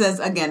not. It says,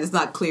 again, it's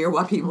not clear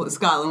why people in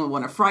Scotland would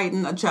want to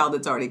frighten a child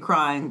that's already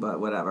crying,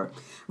 but whatever.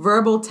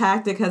 Verbal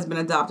tactic has been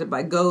adopted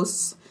by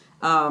ghosts.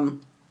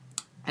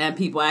 and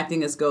people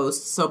acting as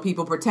ghosts. So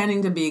people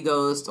pretending to be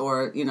ghosts,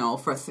 or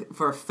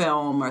for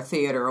film or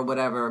theater or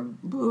whatever.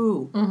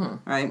 Boo,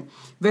 right?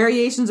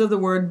 Variations of the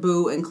word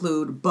boo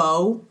include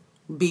beau,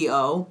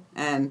 B-O,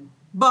 and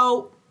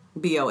beau,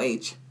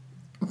 B-O-H.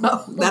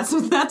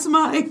 That's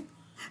my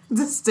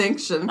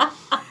distinction.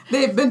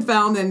 They've been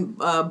found in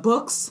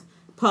books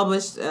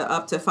published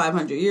up to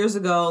 500 years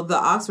ago. The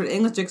Oxford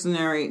English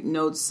Dictionary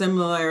notes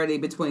similarity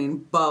between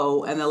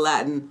beau and the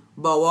Latin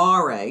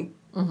boare,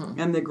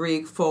 and the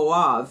Greek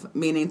foav,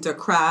 meaning to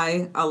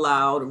cry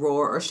aloud,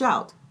 roar, or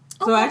shout.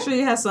 So actually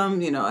it has some,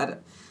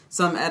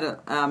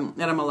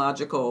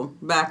 etymological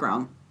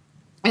background.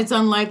 It's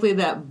unlikely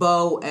that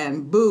beau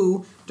and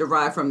boo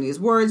derive from these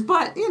words,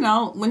 but,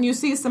 when you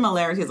see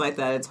similarities like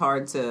that, it's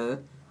hard to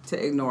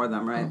ignore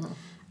them, right?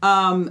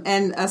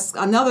 And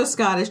another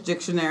Scottish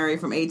dictionary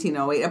from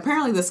 1808,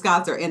 apparently the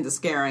Scots are into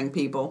scaring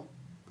people,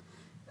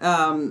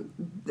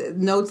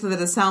 notes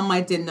that a sound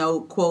might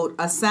denote, quote,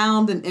 a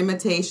sound in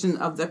imitation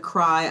of the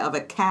cry of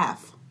a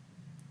calf.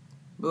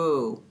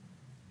 Boo.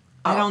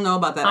 I don't know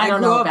about that. I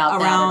don't know about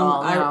that at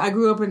all. No. I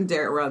grew up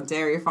around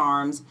dairy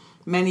farms.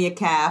 Many a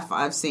calf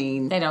I've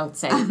seen. They don't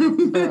say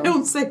boo. They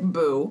don't say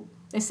boo.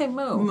 They say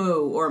moo.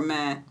 Moo or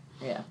meh.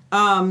 Yeah.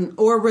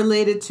 Or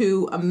related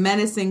to a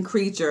menacing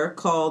creature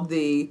called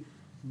the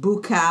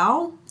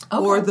boo-cow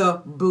or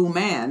the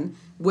boo-man,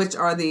 which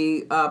are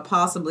the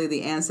possibly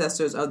the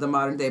ancestors of the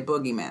modern-day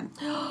boogeyman.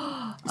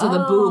 So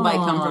the boo might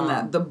come from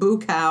that. The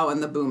boo-cow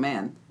and the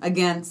boo-man.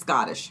 Again,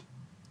 Scottish.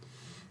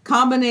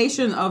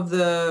 Combination of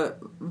the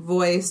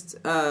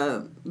voiced,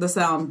 the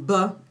sound b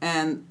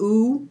and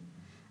oo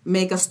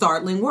make a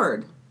startling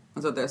word.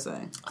 That's what they're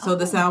saying. So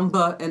the sound b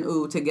and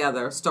oo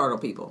together startle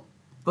people.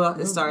 B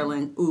is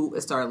startling, oo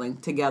is startling.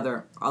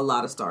 Together, a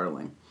lot of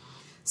startling.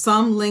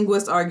 Some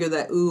linguists argue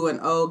that oo and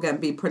o can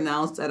be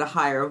pronounced at a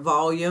higher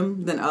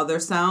volume than other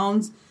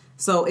sounds.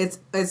 So it's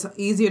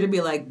easier to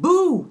be like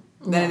boo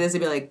than it is to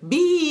be like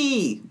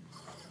bee.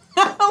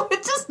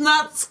 It's just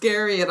not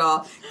scary at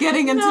all.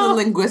 Getting into the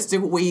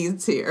linguistic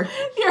weeds here.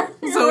 You're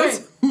so right.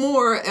 It's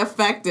more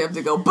effective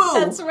to go boo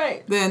That's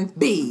right. than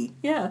bee.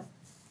 Yeah.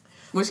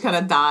 Which kind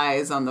of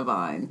dies on the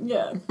vine.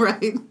 Yeah.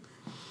 Right?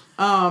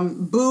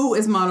 Boo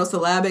is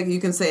monosyllabic. You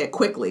can say it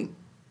quickly,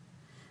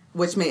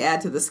 which may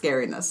add to the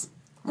scariness.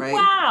 Right?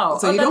 Wow.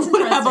 So you don't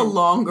want to have a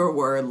longer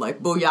word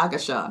like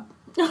booyakasha.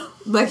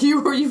 Like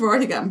you've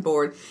already gotten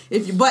bored.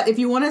 If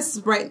you want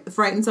to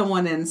frighten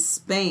someone in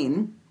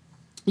Spain,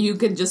 you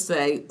can just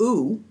say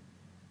ooh.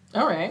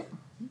 All right.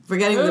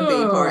 Forgetting the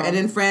B part. And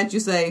in French, you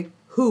say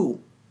who.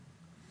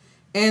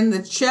 In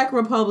the Czech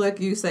Republic,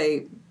 you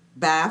say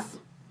bath.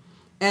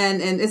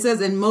 And it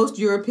says in most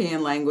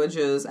European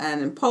languages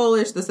and in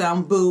Polish, the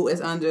sound boo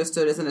is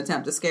understood as an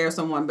attempt to scare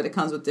someone, but it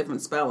comes with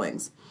different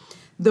spellings.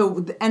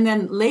 And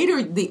then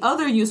later, the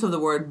other use of the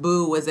word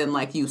boo was in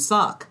like you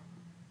suck.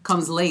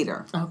 Comes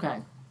later.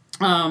 Okay.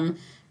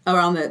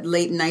 Around the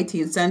late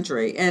 19th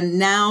century. And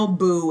now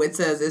boo, it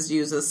says, is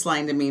used as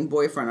slang to mean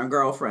boyfriend or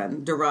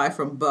girlfriend, derived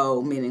from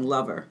beau, meaning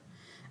lover.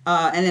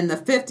 And in the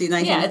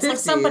 1950s... Yeah, it's like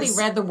somebody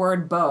read the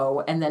word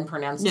beau and then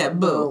pronounced it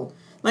boo.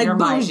 Like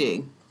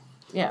bougie.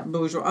 Yeah.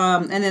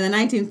 Bourgeois. And in the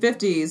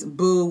 1950s,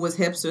 boo was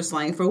hipster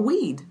slang for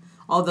weed.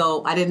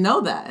 Although I didn't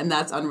know that, and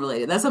that's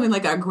unrelated. That's something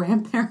like our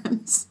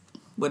grandparents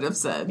would have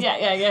said.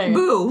 Yeah.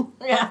 Boo.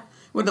 Yeah.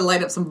 Would have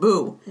light up some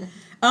boo.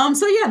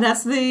 So yeah,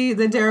 that's the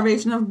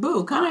derivation of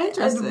boo. Kind of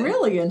interesting. It's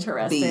really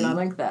interesting. B. I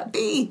like that.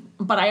 B.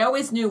 But I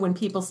always knew when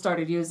people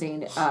started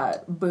using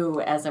boo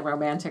as a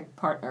romantic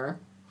partner.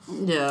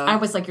 Yeah. I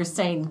was like, you're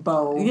saying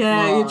beau.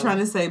 Yeah, wrong. you're trying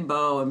to say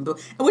beau and boo.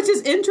 Which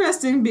is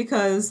interesting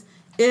because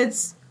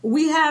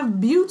we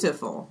have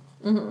beautiful.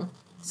 Mm-hmm.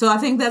 So I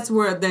think that's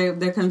where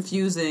they're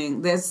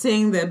confusing. They're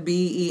saying the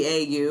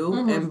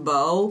B-E-A-U and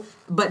beau,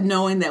 but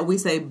knowing that we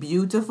say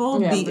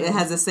beautiful, it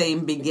has the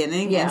same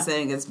beginning and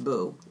saying it's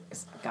boo.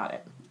 Got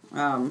it.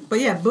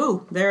 But yeah,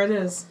 boo. There it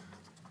is.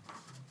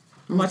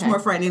 Much more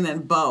frightening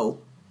than beau.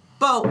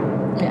 Beau.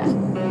 Yeah.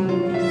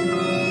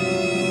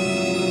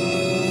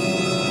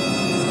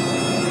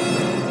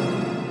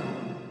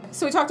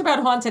 So we talked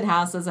about haunted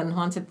houses and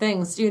haunted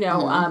things.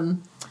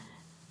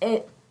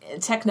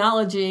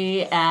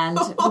 Technology and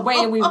the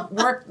way we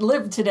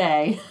live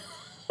today.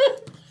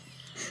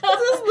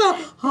 This is the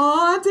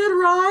haunted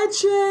ride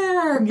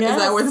share. Yes, is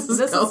that where this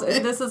is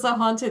going? This is a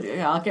haunted...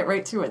 Yeah, I'll get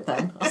right to it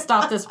then. I'll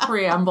stop this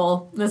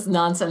preamble, this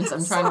nonsense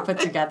I'm trying to put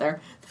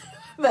together.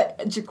 That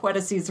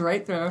HYKI438 sees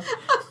right through. Because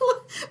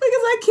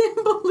I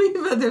can't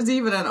believe that there's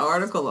even an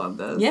article on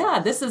this. Yeah,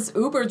 this is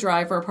Uber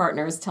driver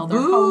partners tell their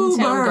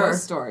hometown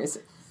ghost stories.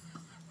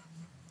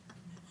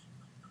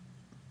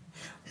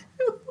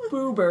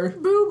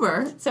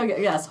 Boober. So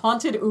yes,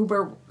 haunted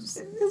Uber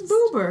is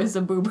boober. Is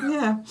a boober.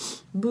 Yeah.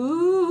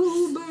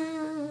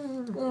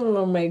 Boober.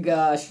 Oh my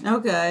gosh.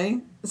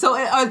 Okay. So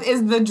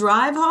is the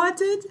drive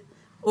haunted?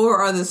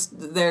 Or are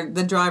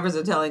the drivers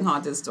are telling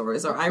haunted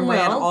stories? Or I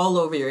ran all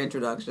over your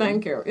introduction.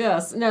 Thank you.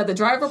 Yes. No, the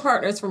driver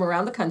partners from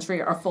around the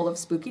country are full of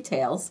spooky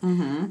tales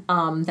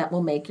that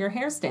will make your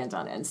hair stand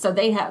on end. So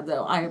they have,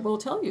 though, I will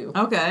tell you.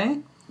 Okay.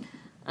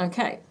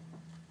 Okay.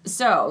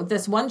 So,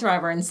 this one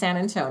driver in San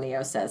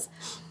Antonio says,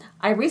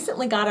 I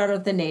recently got out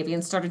of the Navy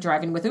and started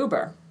driving with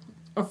Uber.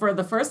 For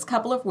the first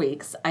couple of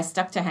weeks, I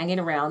stuck to hanging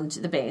around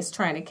the base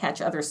trying to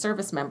catch other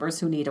service members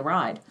who need a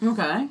ride.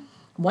 Okay.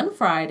 One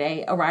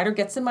Friday, a rider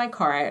gets in my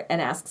car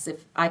and asks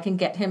if I can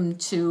get him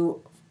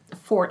to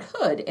Fort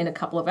Hood in a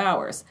couple of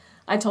hours.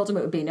 I told him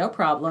it would be no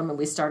problem, and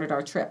we started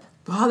our trip.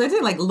 Wow, they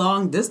did like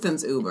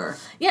long-distance Uber.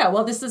 Yeah,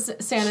 well, this is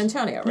San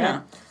Antonio, right?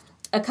 Yeah.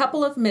 A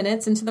couple of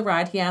minutes into the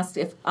ride, he asked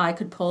if I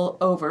could pull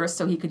over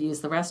so he could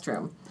use the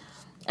restroom.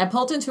 I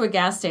pulled into a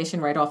gas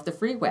station right off the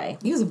freeway.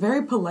 He was a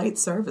very polite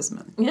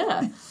serviceman.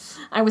 Yeah.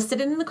 I was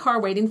sitting in the car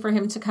waiting for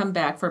him to come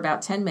back for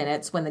about 10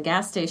 minutes when the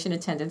gas station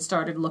attendant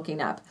started looking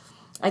up.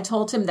 I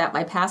told him that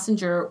my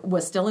passenger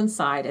was still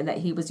inside and that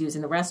he was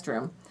using the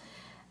restroom.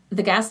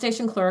 The gas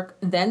station clerk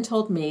then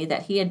told me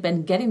that he had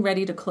been getting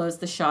ready to close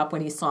the shop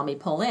when he saw me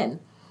pull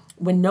in.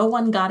 When no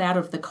one got out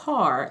of the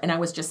car and I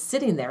was just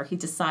sitting there, he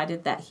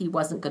decided that he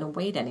wasn't going to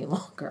wait any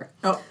longer.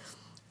 Oh.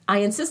 I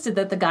insisted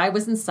that the guy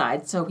was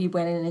inside, so he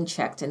went in and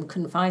checked and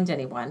couldn't find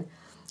anyone.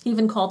 He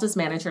even called his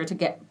manager to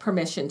get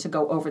permission to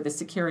go over the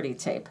security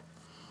tape.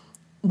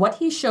 What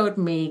he showed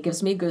me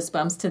gives me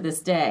goosebumps to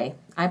this day.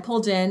 I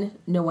pulled in,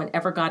 no one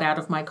ever got out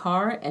of my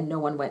car, and no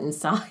one went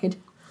inside.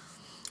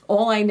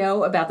 All I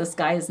know about this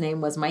guy, his name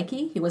was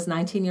Mikey. He was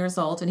 19 years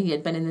old, and he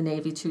had been in the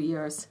Navy 2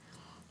 years.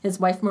 His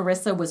wife,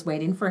 Marissa, was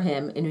waiting for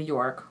him in New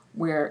York,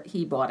 where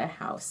he bought a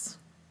house.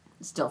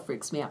 It still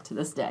freaks me out to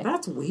this day.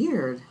 That's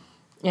weird.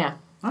 Yeah.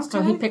 Okay.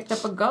 So he picked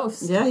up a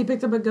ghost. Yeah, he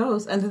picked up a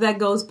ghost. And did that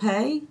ghost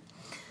pay?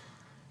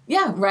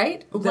 Yeah,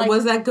 right?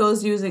 Was that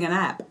ghost using an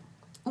app?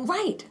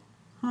 Right.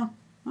 Huh.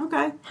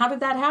 Okay. How did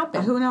that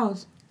happen? Who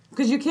knows?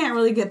 Because you can't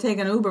really take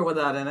an Uber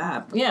without an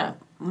app. Yeah.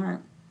 All right.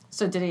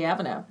 So did he have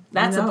an app?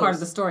 That's a part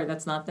of the story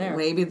that's not there.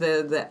 Maybe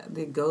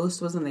the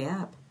ghost was in the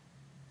app.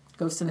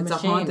 Ghost in the It's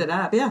machine. a haunted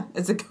app. Yeah,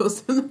 it's a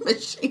ghost in the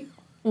machine.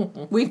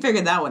 We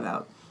figured that one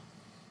out.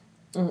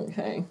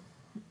 Okay.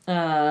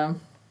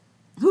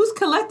 Who's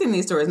collecting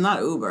these stories?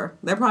 Not Uber.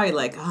 They're probably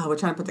like, oh, we're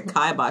trying to put the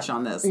kibosh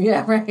on this.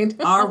 Yeah, right.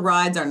 Our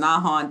rides are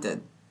not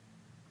haunted.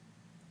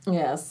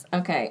 Yes.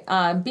 Okay.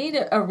 Being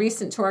a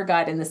recent tour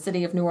guide in the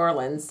city of New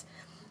Orleans,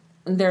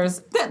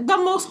 there's... The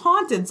most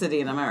haunted city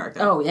in America.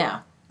 Oh,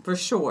 yeah. For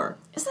sure.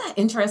 Isn't that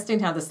interesting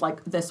how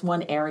this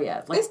one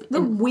area... It's the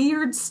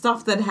weird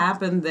stuff that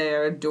happened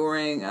there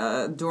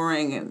before,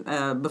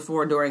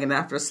 during, and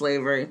after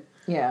slavery.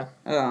 Yeah.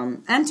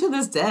 And to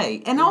this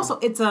day. And also,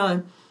 it's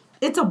a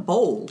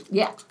bowl.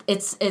 Yeah.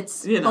 It's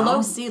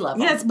below sea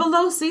level. Yeah, it's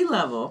below sea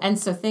level. And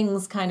so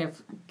things kind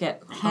of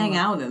hang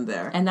out in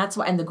there. And that's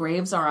why, and the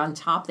graves are on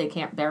top. They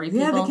can't bury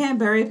people. Yeah, they can't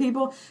bury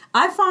people.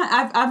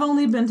 I've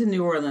only been to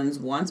New Orleans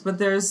once, but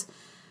there's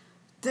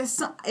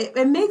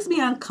it makes me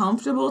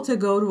uncomfortable to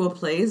go to a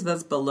place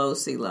that's below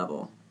sea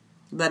level,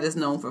 that is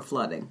known for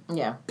flooding.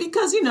 Yeah.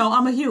 Because,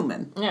 I'm a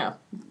human. Yeah.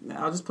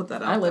 I'll just put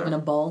that out I live there. in a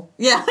bowl.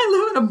 Yeah, I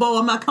live in a bowl.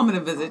 I'm not coming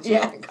to visit you.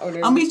 Yeah.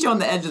 I'll meet you on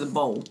the edge of the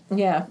bowl.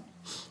 Yeah.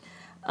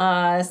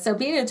 So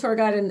being a tour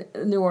guide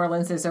in New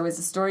Orleans, there's always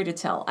a story to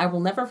tell. I will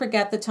never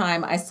forget the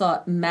time I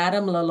saw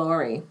Madame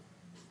LaLaurie.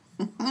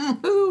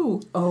 Ooh.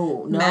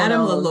 Oh, no.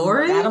 Madame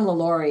LaLaurie? Madame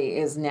LaLaurie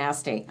is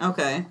nasty.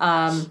 Okay.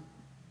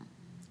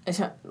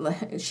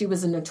 She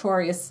was a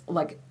notorious,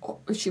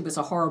 she was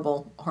a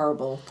horrible,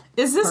 horrible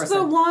Is this person.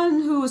 the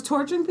one who was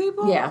torturing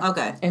people? Yeah.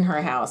 Okay. In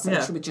her house. And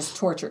Yeah. she would just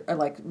torture,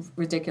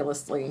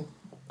 ridiculously,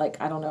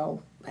 I don't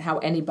know how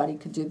anybody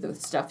could do the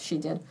stuff she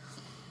did.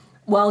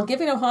 While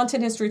giving a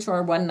haunted history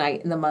tour one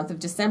night in the month of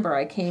December,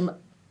 I came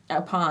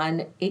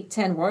upon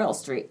 810 Royal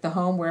Street, the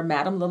home where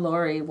Madame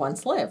LaLaurie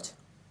once lived.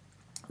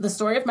 The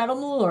story of Madame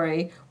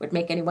LaLaurie would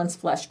make anyone's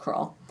flesh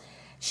crawl.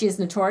 She is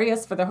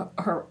notorious for the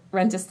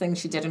horrendous things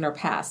she did in her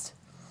past.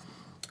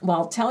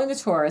 While telling the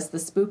tourists the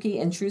spooky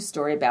and true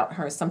story about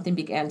her, something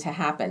began to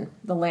happen.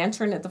 The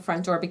lantern at the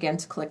front door began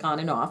to click on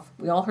and off.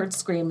 We all heard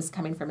screams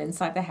coming from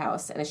inside the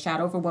house, and a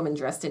shadow of a woman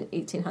dressed in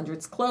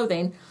 1800s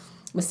clothing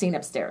was seen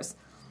upstairs.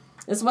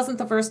 This wasn't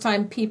the first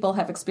time people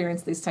have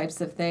experienced these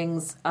types of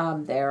things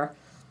there,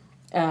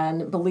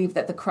 and believed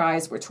that the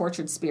cries were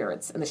tortured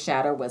spirits, and the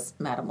shadow was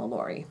Madame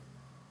LaLaurie.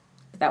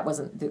 That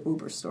wasn't the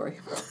Uber story.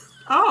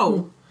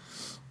 Oh.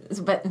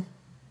 But...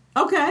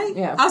 Okay.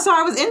 Yeah. Oh,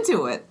 sorry, I was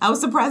into it. I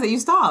was surprised that you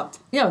stopped.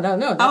 No,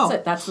 that's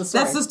it. That's the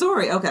story. That's the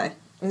story. Okay.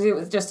 It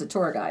was just a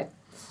tour guide.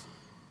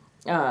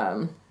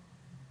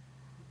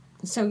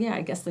 So, yeah,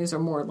 I guess these are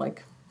more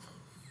like...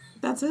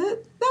 That's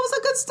it? That was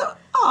a good story.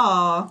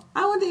 Aw.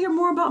 I want to hear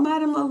more about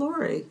Madame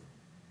LaLaurie.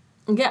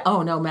 Yeah.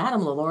 Oh, no,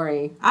 Madame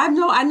LaLaurie. I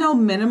know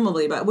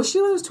minimally, but was she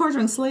one who was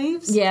torturing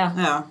slaves? Yeah.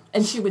 Yeah.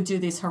 And she would do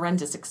these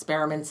horrendous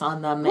experiments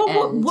on them.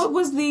 Well, and what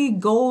was the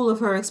goal of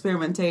her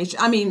experimentation?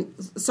 I mean,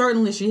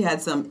 certainly she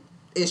had some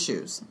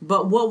issues,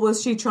 but what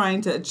was she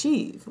trying to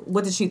achieve?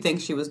 What did she think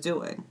she was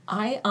doing?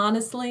 I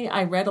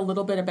read a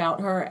little bit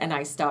about her, and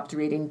I stopped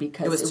reading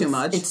because it was too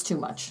much? It's too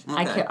much.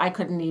 Okay. I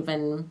couldn't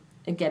even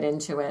get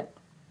into it.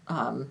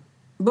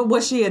 But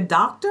was she a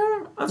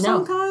doctor of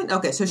some kind?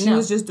 Okay, so she No.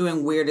 was just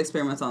doing weird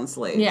experiments on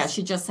slaves. Yeah,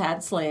 she just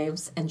had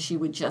slaves, and she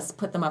would just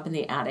put them up in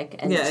the attic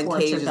and and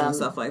torture cages them and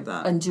stuff like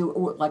that. and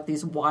do like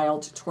these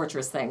wild,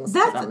 torturous things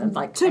That's, to them. And,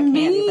 like, to I can't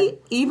me,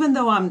 even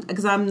though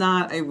because I'm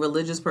not a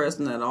religious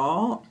person at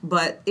all,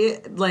 but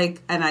it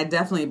like, and I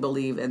definitely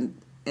believe in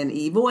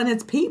evil, and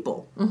it's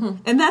people,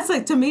 and that's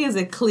like to me is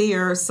a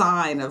clear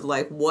sign of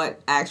like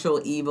what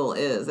actual evil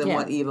is and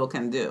what evil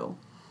can do.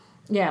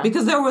 Yeah,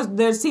 Because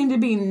there seemed to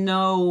be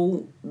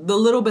the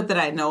little bit that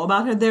I know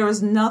about her, there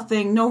was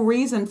no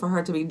reason for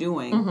her to be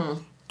doing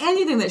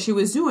anything that she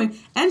was doing,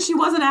 and she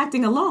wasn't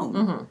acting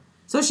alone.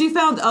 So she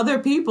found other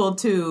people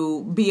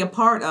to be a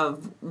part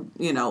of,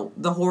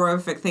 the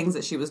horrific things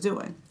that she was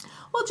doing.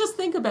 Well, just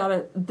think about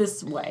it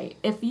this way.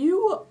 If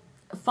you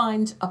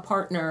find a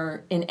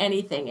partner in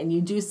anything and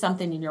you do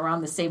something and you're on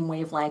the same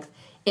wavelength,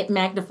 it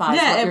magnifies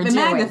what you're doing.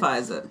 Yeah, it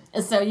magnifies it.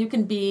 So you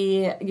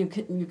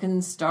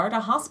can start a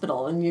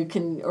hospital, and you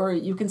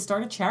can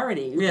start a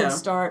charity.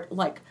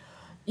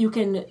 You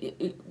can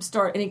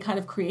start any kind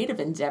of creative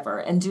endeavor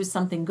and do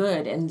something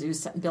good and build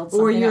something.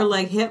 Or you're up.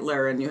 like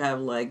Hitler and you have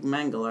like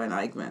Mengele and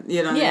Eichmann.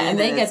 You know what I mean? And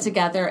they get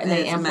together and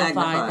they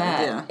amplify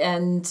that. Yeah.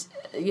 And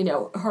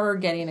her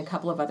getting a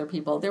couple of other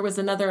people. There was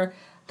another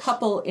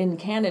couple in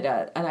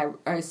Canada, and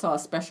I saw a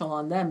special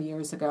on them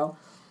years ago.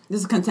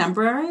 This is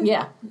contemporary?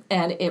 Yeah,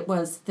 and it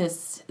was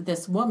this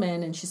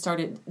woman, and she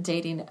started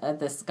dating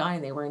this guy,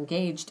 and they were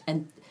engaged.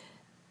 And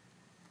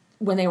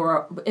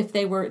if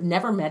they were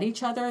never met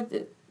each other,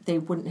 they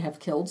wouldn't have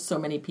killed so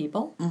many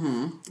people.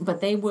 Mm-hmm.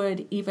 But they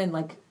would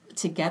even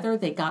together.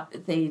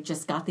 They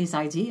just got these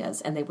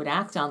ideas, and they would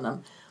act on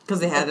them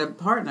because they had a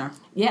partner.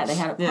 Yeah, they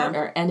had a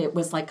partner, and it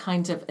was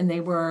and they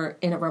were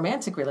in a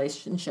romantic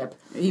relationship.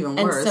 Even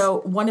worse. And so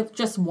one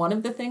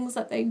of the things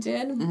that they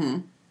did.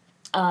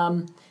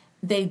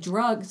 They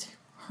drugged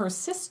her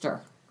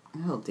sister.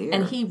 Oh, dear.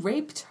 And he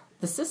raped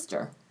the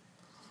sister.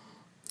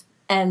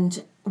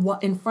 And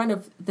in front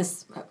of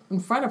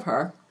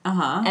her.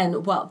 Uh-huh.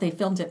 And, they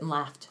filmed it and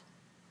laughed.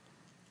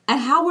 And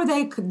how were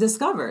they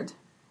discovered?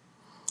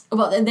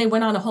 Well, and they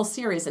went on a whole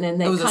series, and then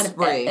they it was kind a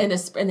spree. and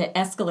it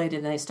escalated,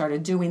 and they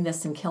started doing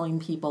this and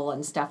killing people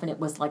and stuff, and it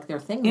was like their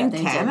thing that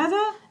they Canada?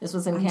 did. This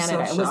was in Canada. So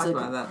it was shocked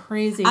by that.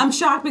 Crazy. I'm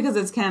shocked because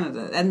it's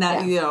Canada, and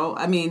that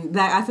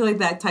that I feel like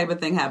that type of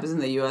thing happens in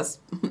the U.S.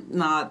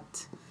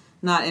 not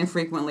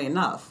infrequently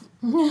enough.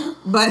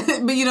 but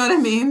you know what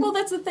I mean? Well,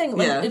 that's the thing.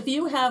 If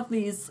you have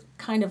these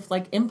kind of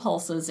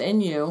impulses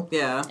in you,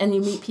 and you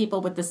meet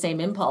people with the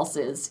same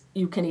impulses,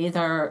 you can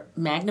either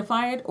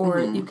magnify it or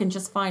you can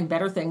just find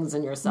better things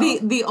in yourself.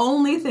 The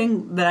only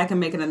thing that I can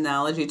make an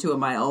analogy to in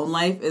my own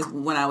life is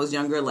when I was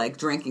younger,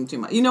 drinking too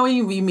much. You know when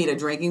you meet a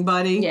drinking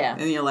buddy,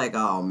 and you're like,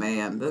 oh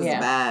man, this is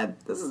bad.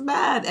 This is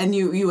bad, and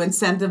you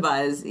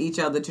incentivize each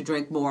other to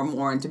drink more and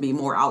more and to be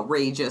more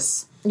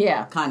outrageous.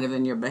 Yeah, kind of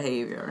in your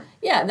behavior.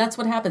 Yeah, that's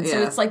what happens. Yeah.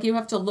 So it's like you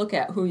have to look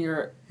at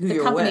the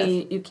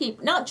company you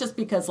keep, not just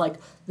because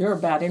there are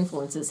bad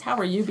influences. How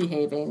are you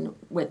behaving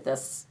with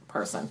this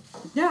person?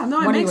 Yeah, no,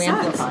 it makes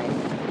sense. What are you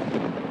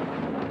amplifying?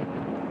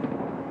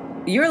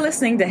 You're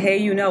listening to Hey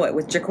You Know It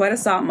with Jaquetta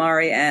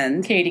Santmari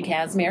and Katie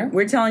Casimir.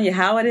 We're telling you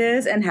how it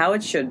is and how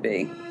it should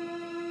be.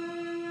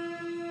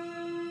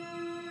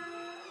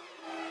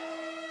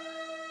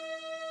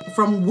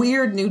 From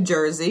Weird, New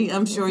Jersey.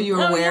 I'm sure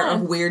you're aware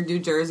of Weird, New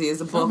Jersey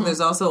as a book. Mm-hmm. There's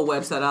also a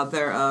website out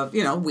there of,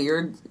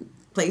 weird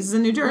places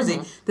in New Jersey.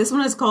 Mm-hmm. This one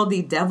is called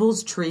The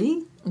Devil's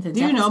Tree. Do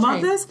you know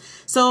about this?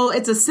 So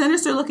it's a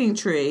sinister-looking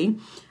tree.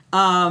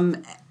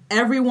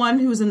 Everyone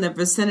who's in the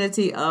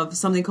vicinity of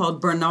something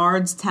called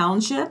Bernard's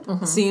Township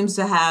seems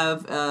to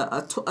have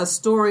a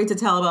story to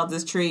tell about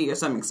this tree or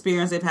some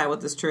experience they've had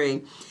with this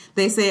tree.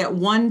 They say at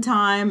one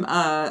time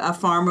a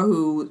farmer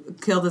who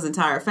killed his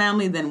entire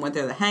family then went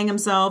there to hang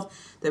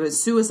himself. There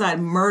was suicide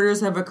murders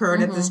have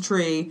occurred at this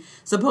tree.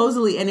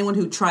 Supposedly anyone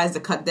who tries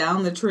to cut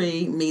down the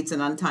tree meets an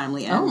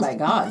untimely end. Oh my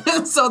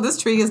God. So this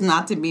tree is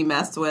not to be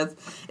messed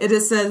with. It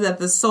is said that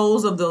the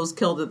souls of those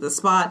killed at the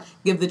spot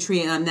give the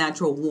tree an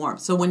unnatural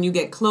warmth. So when you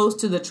get close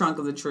to the trunk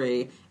of the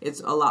tree,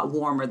 it's a lot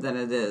warmer than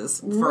it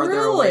is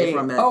further away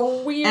from it.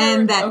 Oh, weird.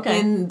 And that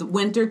in the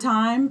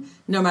wintertime,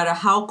 no matter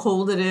how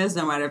cold it is,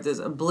 no matter if there's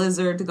a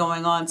blizzard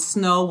going on,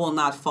 snow will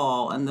not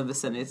fall in the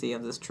vicinity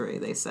of this tree,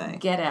 they say.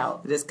 Get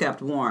out. It is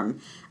kept warm.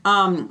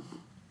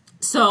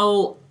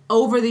 So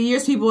over the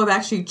years, people have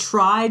actually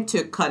tried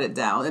to cut it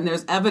down. And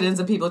there's evidence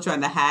of people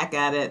trying to hack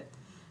at it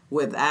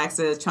with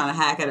axes, trying to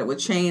hack at it with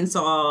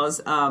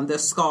chainsaws. The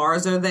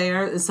scars are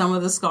there. Some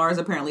of the scars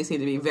apparently seem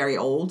to be very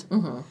old.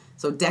 Mm-hmm.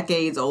 So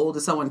decades old.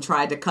 Someone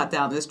tried to cut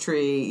down this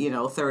tree,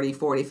 30,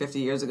 40, 50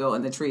 years ago,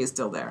 and the tree is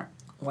still there.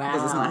 Wow.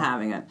 Because it's not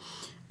having it.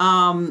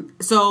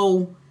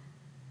 So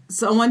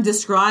someone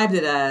described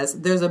it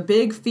as there's a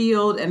big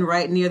field and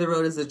right near the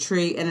road is a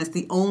tree and it's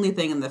the only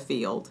thing in the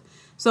field.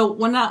 So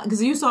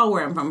because you saw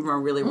where I'm from a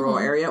really rural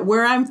area.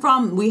 Where I'm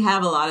from, we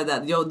have a lot of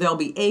that. There'll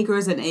be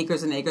acres and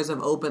acres and acres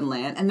of open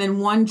land and then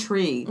one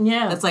tree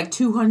that's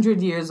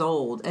 200 years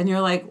old. And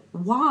you're like,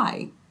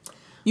 why?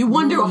 You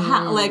wonder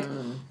how,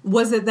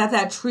 was it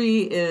that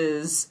tree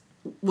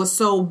was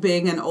so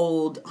big and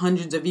old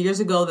hundreds of years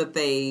ago that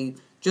they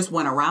just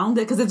went around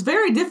it? Because it's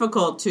very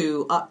difficult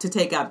to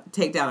take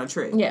down a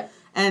tree. Yeah.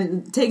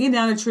 And taking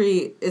down a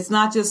tree, it's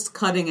not just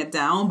cutting it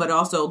down, but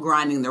also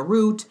grinding the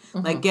root,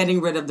 like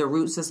getting rid of the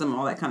root system,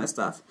 all that kind of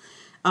stuff.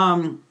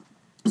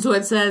 So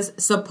it says,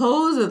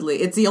 supposedly,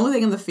 it's the only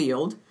thing in the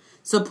field.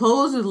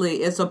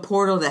 Supposedly, it's a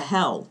portal to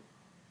hell.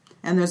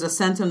 And there's a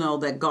sentinel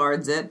that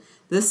guards it.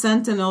 This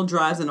sentinel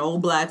drives an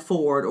old black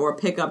Ford or a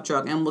pickup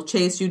truck and will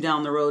chase you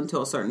down the road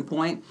until a certain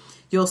point.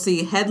 You'll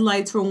see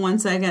headlights for 1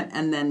 second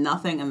and then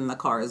nothing, and then the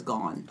car is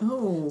gone.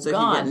 Oh, so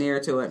God. if you get near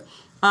to it.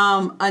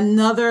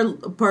 Another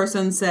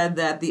person said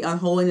that the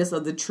unholiness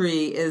of the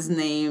tree is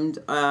named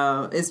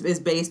is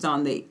based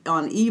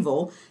on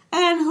evil,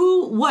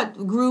 and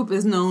what group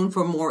is known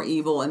for more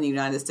evil in the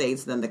United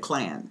States than the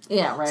Klan?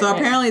 Yeah, right. So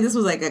apparently this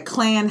was like a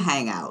Klan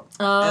hangout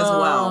as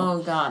well.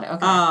 Oh God,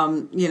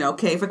 okay.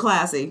 K for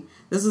classy.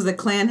 This was a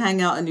Klan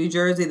hangout in New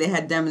Jersey. They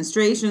had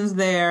demonstrations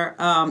there,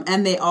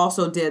 and they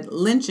also did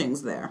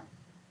lynchings there.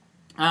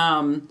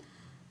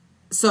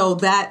 So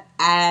that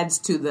adds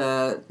to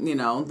the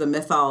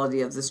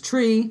mythology of this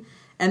tree.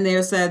 And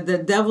they said the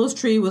devil's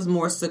tree was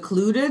more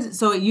secluded.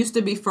 So it used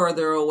to be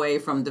further away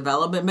from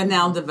development, but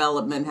now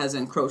development has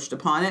encroached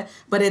upon it.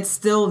 But it's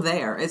still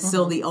there. It's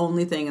still the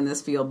only thing in this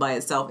field by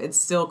itself. It's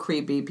still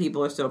creepy.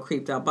 People are still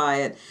creeped out by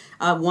it.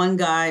 One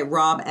guy,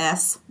 Rob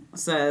S.,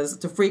 says,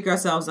 to freak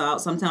ourselves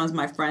out, sometimes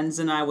my friends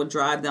and I would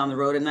drive down the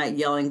road at night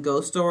yelling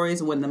ghost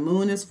stories when the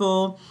moon is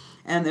full.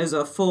 And there's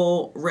a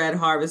full red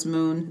harvest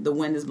moon. The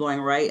wind is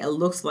blowing right. It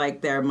looks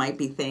like there might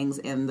be things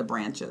in the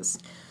branches.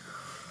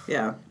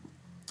 Yeah.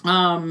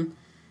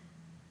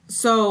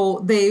 So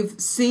they've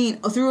seen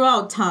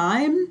throughout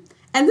time,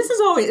 and this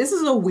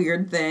is a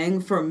weird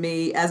thing for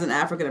me as an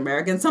African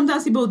American.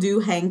 Sometimes people do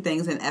hang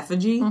things in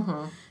effigy.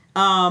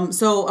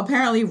 So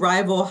apparently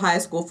rival high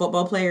school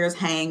football players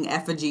hang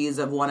effigies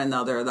of one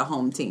another, the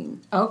home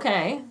team.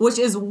 Okay. Which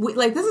is,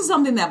 like, this is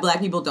something that black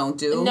people don't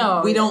do.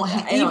 No. We don't,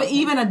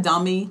 even a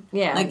dummy.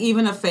 Yeah. Like,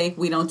 even a fake,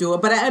 we don't do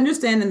it. But I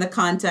understand in the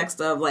context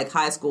of, like,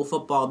 high school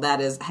football,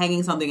 that is,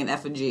 hanging something in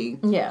effigy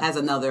has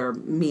another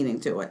meaning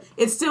to it.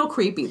 It's still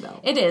creepy, though.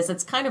 It is.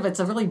 It's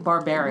a really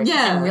barbaric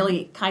and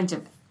really kind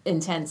of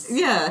intense.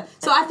 Yeah.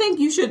 So I think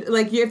you should,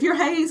 like, if you're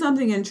hanging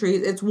something in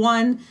trees, it's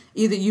one,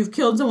 either you've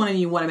killed someone and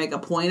you want to make a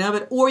point of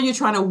it, or you're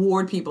trying to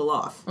ward people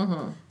off.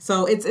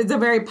 So it's a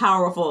very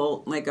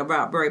powerful,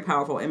 about very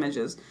powerful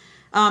images.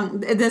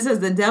 This says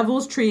the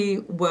devil's tree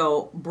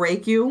will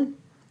break you.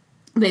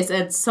 They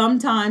said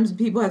sometimes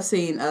people have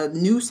seen a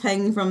noose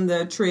hanging from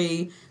the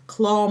tree,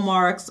 claw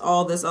marks,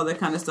 all this other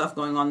kind of stuff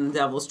going on in the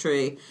devil's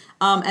tree.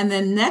 And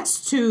then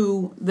next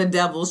to the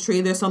devil's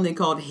tree, there's something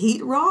called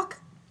heat rock.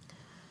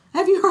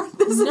 Have you heard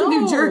this in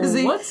New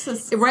Jersey? What's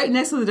this? Right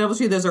next to the devil's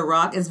tree, there's a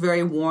rock. It's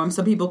very warm.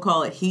 Some people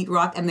call it heat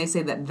rock, and they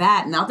say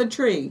that, not the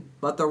tree,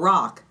 but the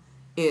rock,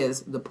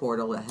 is the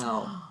portal to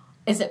hell.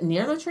 Is it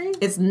near the tree?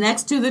 It's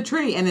next to the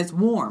tree, and it's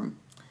warm.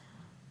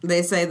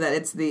 They say that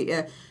it's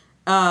the...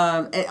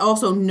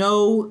 also,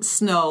 no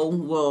snow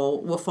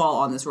will fall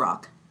on this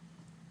rock.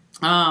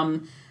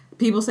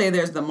 People say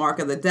there's the mark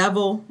of the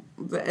devil.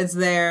 It's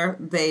there.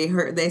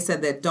 They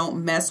said that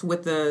don't mess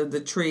with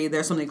the tree.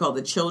 There's something called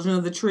the children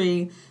of the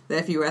tree. That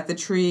if you're at the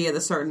tree at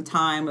a certain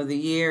time of the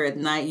year at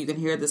night, you can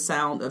hear the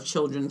sound of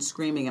children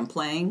screaming and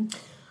playing.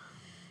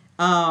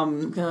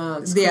 God,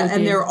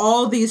 And there are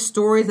all these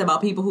stories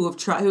about people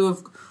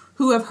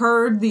who have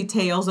heard the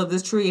tales of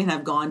this tree and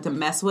have gone to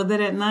mess with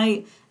it at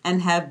night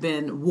and have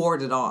been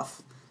warded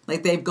off.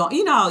 Like they've gone,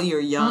 how you're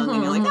young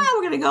and you're like,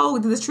 we're going to go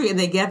to this tree. And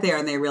they get there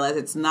and they realize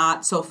it's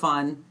not so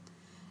fun.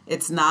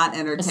 It's not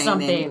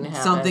entertaining.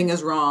 Something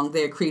is wrong.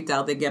 They're creeped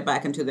out. They get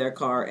back into their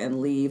car and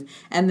leave.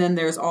 And then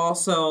there's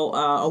also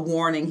a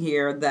warning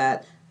here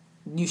that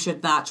you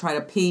should not try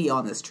to pee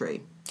on this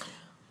tree.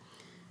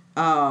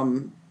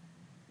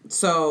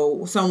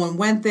 So someone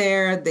went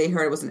there. They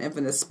heard it was an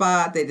infamous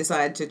spot. They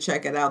decided to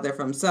check it out there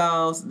for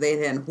themselves. They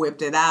then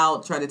whipped it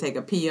out, tried to take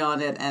a pee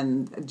on it,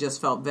 and just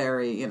felt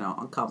very,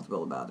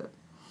 uncomfortable about it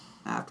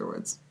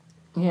afterwards.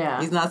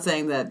 Yeah. He's not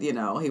saying that,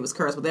 he was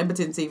cursed with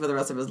impotency for the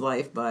rest of his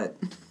life, but...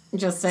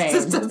 Just saying.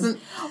 Just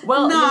doesn't...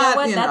 Well,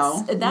 not, you know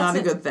what? That's not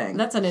a good thing.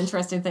 That's an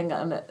interesting thing.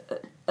 On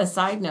a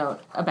side note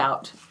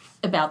about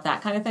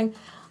that kind of thing,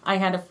 I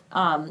had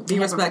a... Be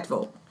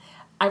respectful.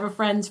 I have a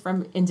friend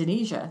from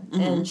Indonesia,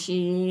 and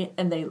she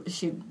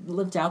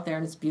lived out there,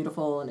 and it's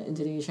beautiful in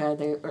Indonesia.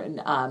 They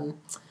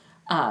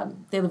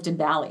lived in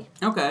Bali.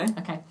 Okay.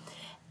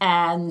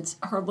 And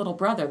her little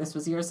brother, this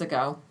was years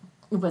ago,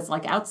 was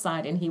like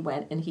outside, and he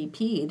went and he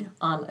peed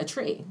on a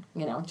tree.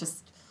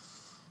 Just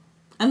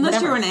unless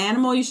whatever. You're an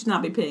animal, you should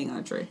not be peeing on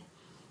a tree.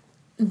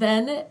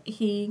 Then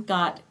he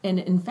got an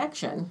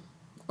infection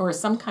or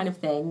some kind of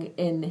thing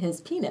in his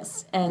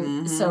penis,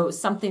 and so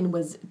something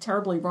was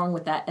terribly wrong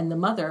with that. And the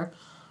mother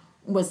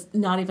was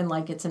not even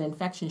like, it's an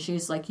infection.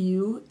 She's like,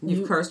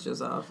 you've cursed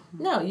yourself.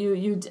 No,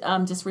 you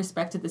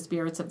disrespected the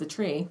spirits of the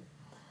tree,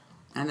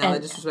 And now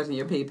they're disrespecting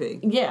your PP.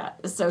 Yeah.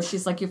 So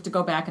she's like, you have to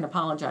go back and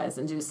apologize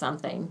and do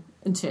something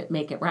to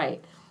make it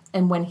right.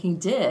 And when he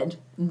did,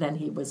 then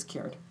he was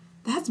cured.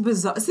 That's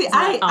bizarre. See,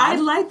 I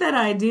like that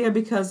idea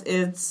because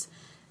it's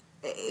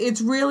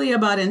really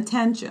about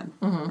intention,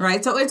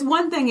 right? So it's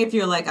one thing if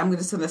you're like, I'm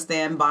just going to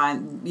stand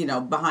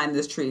behind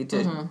this tree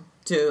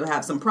to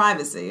have some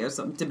privacy or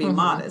some to be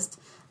modest.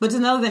 But it's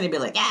another thing to be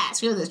like,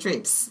 screw this tree.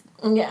 Psst.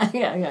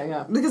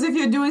 Yeah. Because if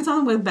you're doing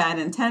something with bad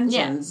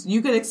intentions,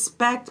 you could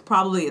expect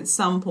probably at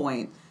some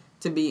point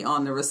to be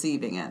on the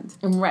receiving end.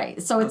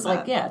 Right. So it's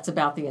like, that. it's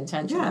about the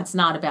intention. Yeah. It's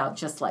not about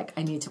just like,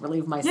 I need to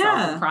relieve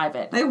myself in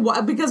private.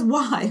 Because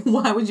why?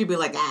 Why would you be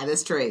like,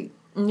 this tree?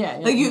 Yeah.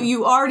 Like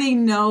you already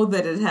know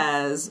that it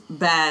has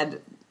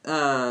bad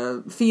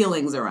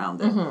feelings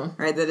around it,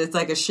 right? That it's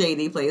like a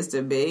shady place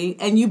to be,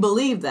 and you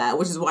believe that,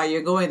 which is why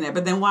you're going there.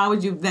 But then why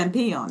would you then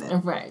pee on it,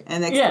 right?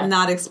 And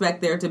not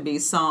expect there to be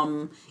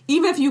some,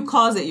 even if you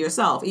cause it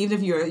yourself, even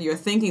if you're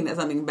thinking that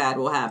something bad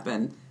will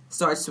happen,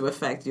 starts to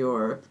affect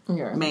your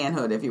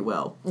manhood, if you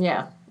will.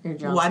 Yeah. Your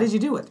Johnson. Why did you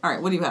do it? All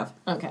right, what do you have?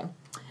 Okay.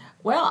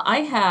 Well, I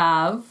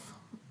have.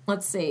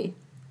 Let's see.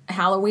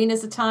 Halloween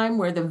is a time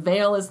where the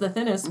veil is the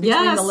thinnest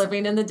between the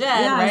living and the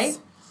dead, right?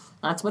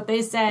 That's what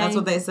they say. That's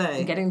what they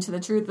say. Getting to the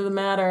truth of the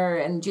matter,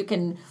 and you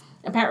can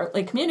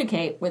apparently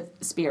communicate with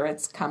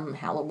spirits come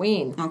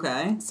Halloween.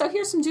 Okay. So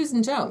here's some do's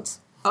and don'ts.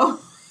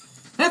 Oh,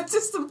 that's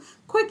just a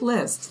quick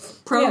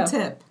list. Pro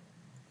tip.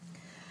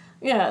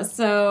 Yeah,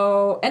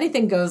 so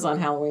anything goes on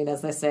Halloween,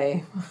 as they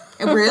say.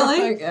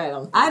 Really?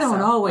 I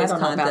don't always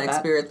contact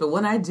spirits, but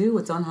when I do,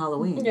 it's on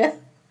Halloween. Yeah.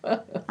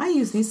 I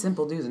use these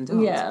simple do's and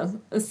don'ts.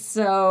 Yeah.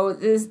 So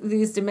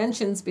these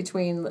dimensions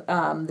between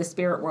the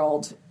spirit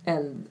world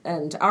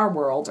and our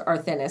world are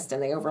thinnest,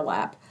 and they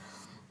overlap.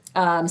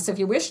 So if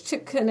you wish to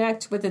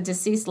connect with a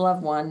deceased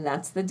loved one,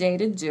 that's the day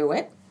to do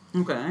it.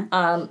 Okay.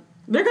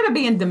 They're going to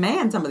be in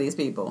demand, some of these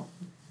people.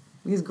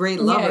 These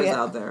great lovers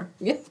out there.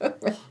 Yeah.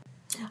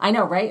 I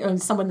know, right?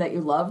 And someone that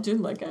you loved, you're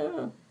like,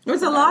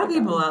 There's a lot of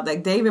people out there.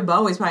 David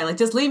Bowie's probably like,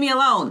 just leave me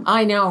alone.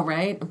 I know,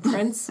 right?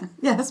 Prince?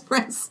 Yes,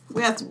 Prince.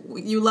 Yes,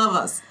 you love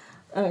us.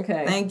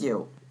 Okay. Thank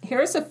you.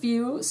 Here's a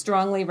few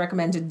strongly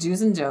recommended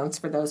do's and don'ts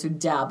for those who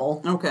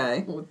dabble.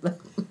 Okay.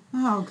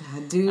 Oh,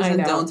 God. Do's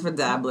and don'ts for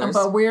dabblers.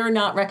 But we're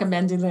not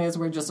recommending those.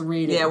 We're just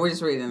reading. Yeah, we're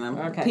just reading them.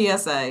 Okay.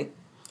 PSA.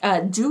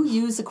 Do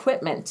use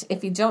equipment.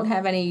 If you don't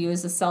have any,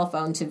 use a cell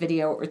phone to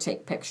video or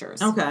take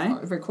pictures. Okay. Or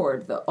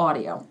record the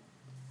audio.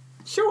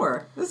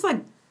 Sure. It's like,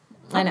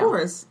 I know. Of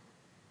course.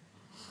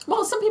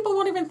 Well, some people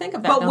won't even think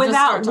of that. But They'll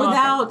without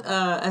just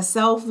a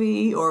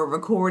selfie or a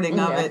recording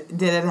of it,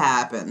 did it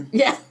happen?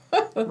 Yeah.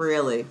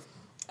 Really?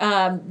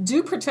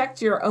 Do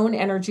protect your own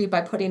energy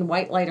by putting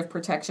white light of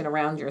protection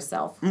around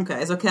yourself.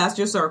 Okay, so cast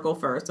your circle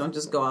first. Don't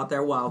just go out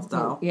there wild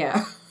style.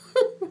 Yeah.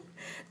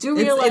 Do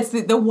realize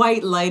the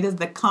white light is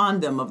the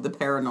condom of the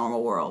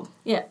paranormal world.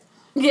 Yeah.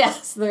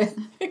 Yes.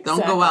 Exactly.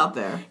 Don't go out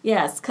there.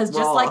 Yes, because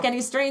just like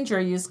any stranger,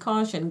 use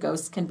caution.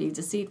 Ghosts can be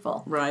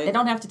deceitful. Right. They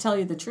don't have to tell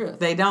you the truth.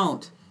 They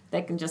don't.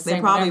 They can just say They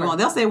probably whatever. won't.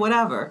 They'll say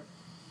whatever.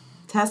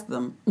 Test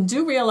them.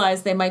 Do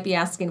realize they might be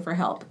asking for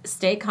help.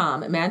 Stay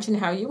calm. Imagine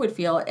how you would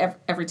feel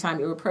every time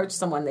you approached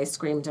someone they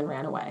screamed and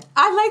ran away.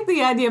 I like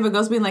the idea of a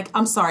ghost being like,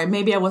 I'm sorry,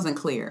 maybe I wasn't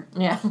clear.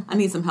 Yeah. I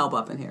need some help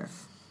up in here.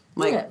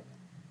 Like,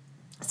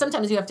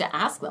 sometimes you have to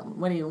ask them,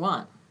 what do you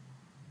want?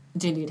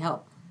 Do you need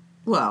help?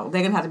 Well,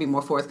 they're going to have to be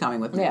more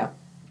forthcoming with me. Yeah.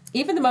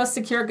 Even the most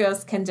secure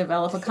ghosts can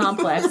develop a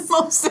complex. The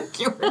most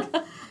secure.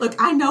 Look,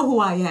 I know who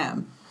I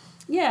am.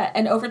 Yeah,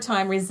 and over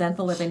time resent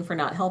the living for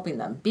not helping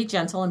them. Be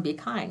gentle and be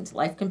kind.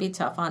 Life can be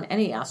tough on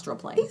any astral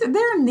plane.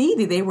 They're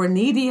needy. They were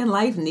needy in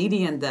life,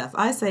 needy in death.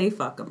 I say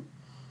fuck them.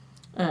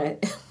 All right.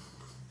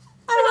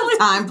 I don't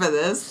have time for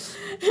this.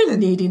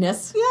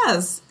 Neediness.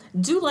 Yes.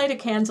 Do light a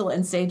candle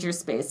and sage your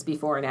space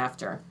before and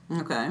after.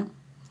 Okay.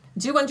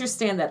 Do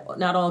understand that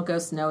not all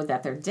ghosts know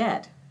that they're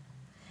dead.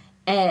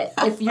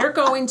 If you're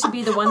going to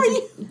be the one Are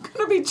you going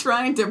to be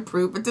trying to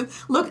prove it?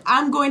 Look,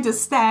 I'm going to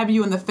stab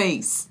you in the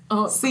face.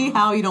 Oh. See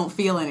how you don't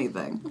feel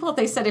anything. Well,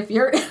 they said if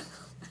you're...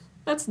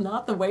 That's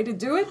not the way to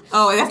do it.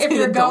 Oh, that's if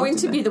you're going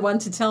to be the one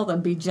to tell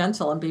them, be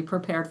gentle and be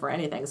prepared for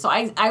anything. So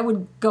I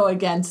would go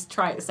against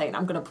saying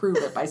I'm going to prove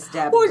it by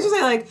stabbing. What would you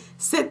say? Like,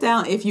 sit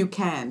down if you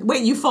can.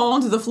 Wait, you fall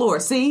onto the floor.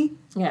 See?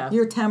 Yeah.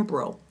 You're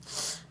temporal.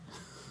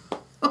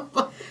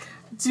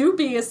 Do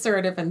be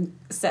assertive and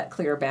set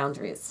clear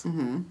boundaries.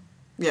 Mm-hmm.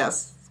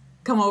 Yes.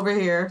 Come over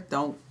here.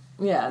 Don't.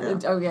 Yeah.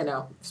 Oh, yeah,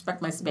 no.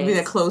 Respect my space. Be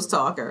a close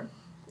talker.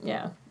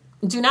 Yeah.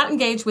 Do not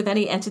engage with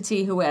any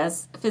entity who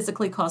has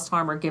physically caused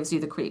harm or gives you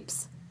the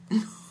creeps.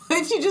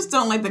 If you just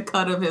don't like the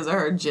cut of his or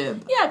her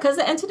jib. Yeah, because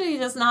the entity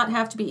does not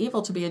have to be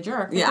evil to be a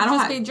jerk. They I don't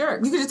just be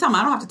jerks. You can just tell them,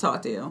 I don't have to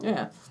talk to you.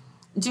 Yeah.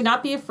 Do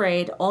not be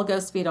afraid. All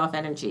ghosts feed off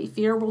energy.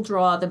 Fear will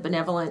draw the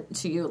benevolent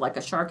to you like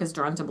a shark is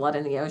drawn to blood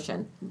in the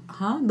ocean.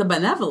 Huh? The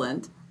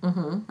benevolent?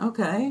 Mm-hmm.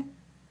 Okay.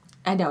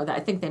 I know that. I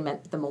think they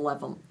meant the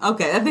malevolent.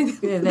 Okay, I think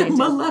the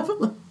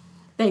malevolent.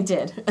 They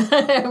did.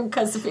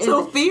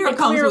 So fear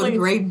comes with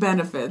great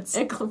benefits.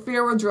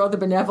 Fear will draw the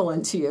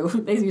benevolent to you.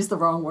 They used the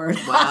wrong word.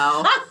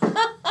 Wow.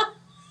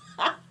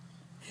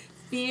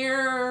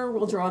 fear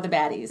will draw the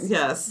baddies.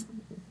 Yes.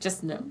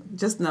 Just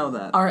know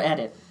that. Our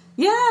edit.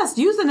 Yes,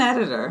 use an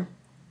editor.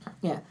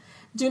 Yeah.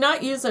 Do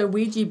not use a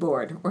Ouija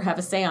board or have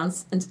a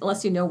seance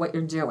unless you know what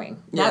you're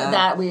doing. Yeah.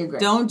 That we agree.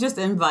 Don't just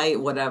invite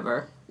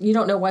whatever. You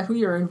don't know who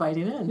you're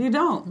inviting in. You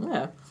don't.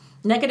 Yeah.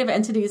 Negative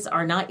entities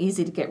are not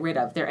easy to get rid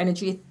of. They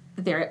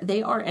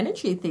are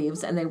energy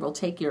thieves, and they will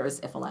take yours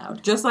if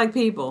allowed. Just like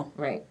people.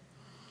 Right.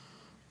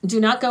 Do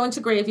not go into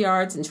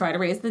graveyards and try to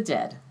raise the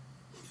dead.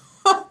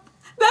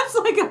 That's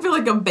like, I feel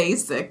like a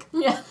basic.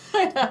 Yeah.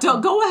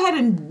 Don't go ahead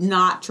and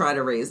not try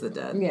to raise the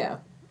dead. Yeah.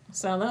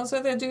 So those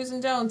are the do's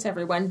and don'ts,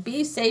 everyone.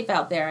 Be safe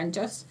out there and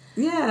just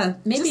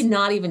maybe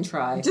not even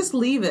try. Just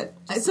leave it.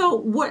 So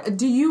what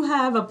do you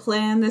have a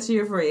plan this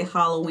year for a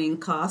Halloween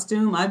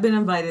costume? I've been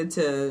invited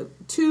to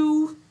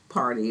 2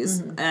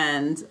 parties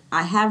and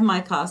I have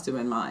my costume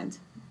in mind.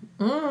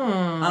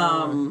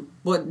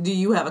 What do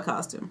you have a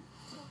costume?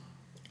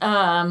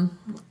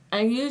 I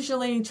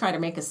usually try to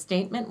make a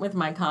statement with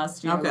my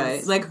costumes.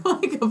 Okay, like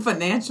a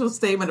financial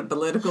statement, a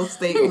political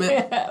statement.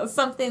 Yeah,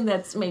 something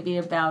that's maybe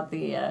about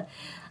the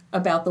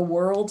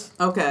world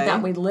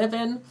that we live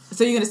in.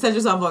 So you're going to set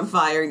yourself on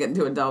fire and get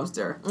into a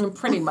dumpster.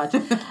 Pretty much.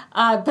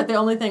 But the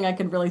only thing I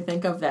could really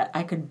think of that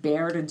I could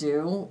bear to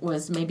do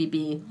was maybe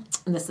be,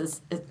 and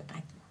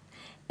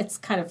it's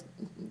kind of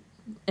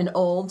an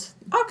old thing.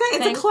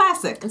 It's a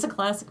classic. It's a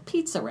classic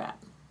pizza rat.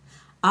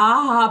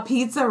 Ah,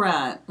 pizza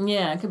rat.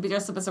 Yeah, it could be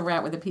dressed up as a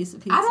rat with a piece of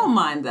pizza. I don't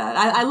mind that.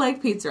 I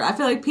like pizza rat. I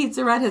feel like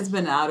pizza rat has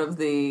been out of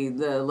the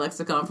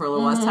lexicon for a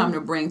little while. It's time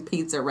to bring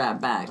pizza rat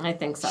back. I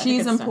think so.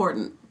 She's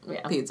important.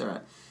 Yeah. Pizza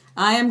rat.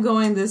 I am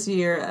going this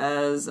year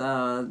as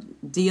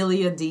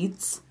Delia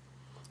Dietz,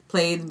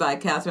 played by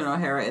Catherine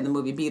O'Hara in the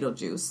movie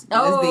Beetlejuice.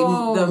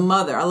 Oh. As the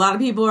mother. A lot of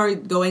people are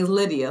going as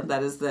Lydia.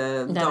 That is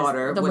the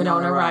daughter. The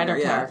Winona Ryder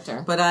yeah.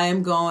 character. But I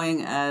am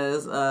going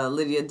as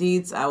Lydia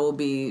Dietz. I will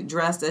be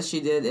dressed as she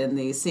did in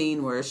the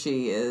scene where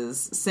she is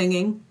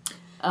singing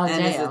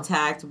and is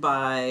attacked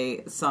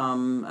by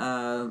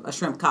a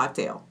shrimp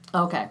cocktail.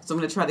 Okay. So I'm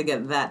going to try to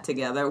get that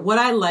together. What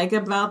I like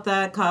about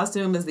that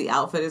costume is the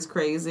outfit is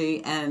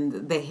crazy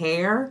and the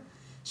hair.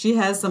 She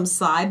has some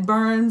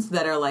sideburns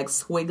that are like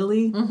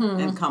squiggly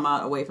and come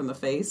out away from the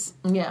face.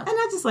 Yeah. And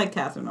I just like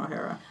Catherine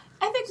O'Hara.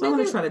 I think so I'm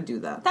going to try to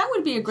do that. That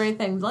would be a great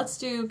thing. Let's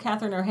do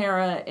Catherine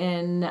O'Hara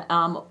in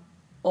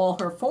all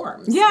her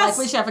forms. Yes.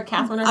 Like we should have a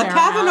Catherine O'Hara. A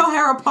Catherine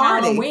O'Hara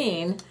party.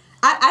 Halloween.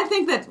 I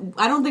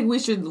don't think we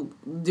should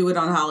do it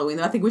on Halloween.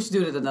 I think we should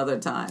do it at another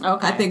time.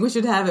 Okay. I think we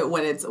should have it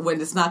when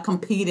it's not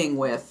competing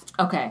with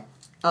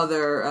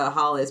other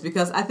holidays,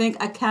 because I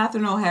think a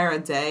Catherine O'Hara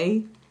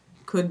day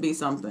could be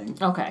something.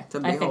 Okay.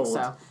 To behold. I think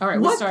so. All right,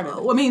 we'll start it.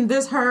 I mean,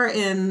 there's her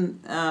in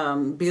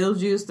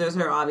Beetlejuice. There's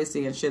her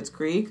obviously in Schitt's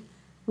Creek.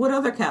 What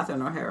other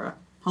Catherine O'Hara?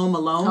 Home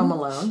Alone. Home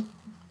Alone.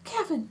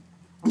 Kevin.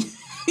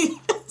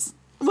 Yes.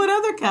 What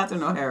other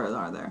Catherine O'Haras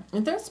are there?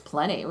 There's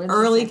plenty.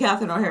 Early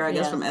Catherine O'Hara, I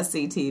guess, from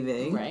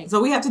SCTV. Right.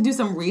 So we have to do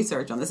some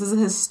research on this. This is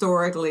a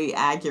historically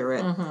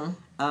accurate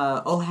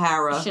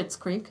O'Hara. Schitt's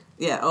Creek.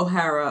 Yeah,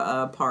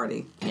 O'Hara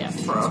party.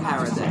 Yes. For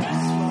O'Hara Day.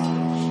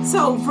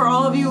 So for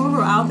all of you who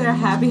are out there,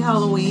 happy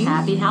Halloween.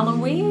 Happy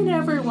Halloween,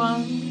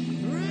 everyone.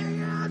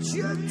 Bring out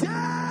your dead!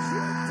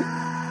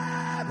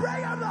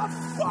 Bring 'em the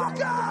fuck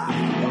up!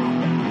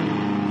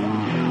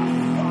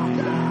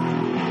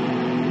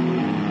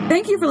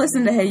 Thank you for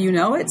listening to Hey You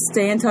Know It.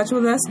 Stay in touch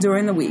with us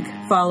during the week.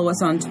 Follow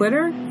us on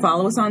Twitter.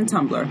 Follow us on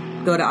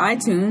Tumblr. Go to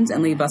iTunes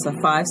and leave us a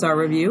 5-star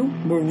review.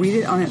 We'll read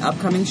it on an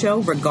upcoming show,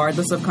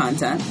 regardless of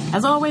content.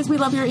 As always, we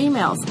love your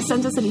emails.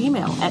 Send us an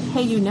email at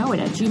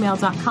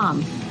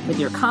heyyouknowit@gmail.com with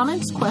your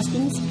comments,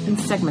 questions, and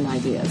segment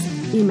ideas.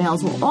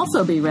 Emails will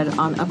also be read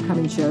on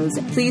upcoming shows.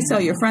 Please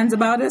tell your friends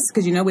about us,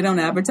 because you know we don't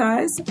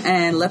advertise.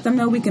 And let them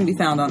know we can be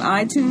found on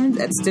iTunes,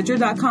 at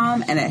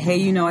Stitcher.com, and at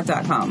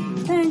HeyYouKnowIt.com.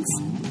 Thanks.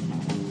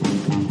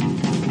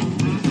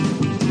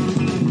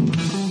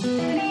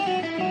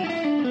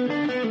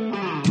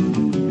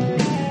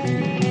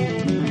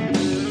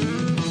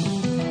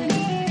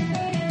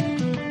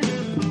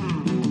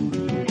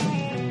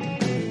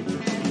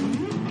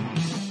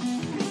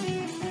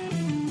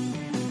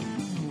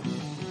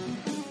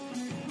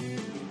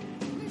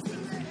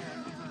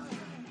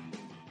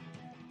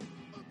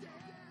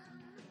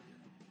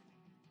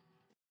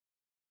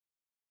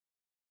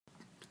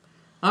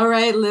 All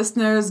right,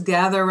 listeners,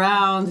 gather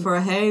round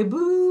for Hey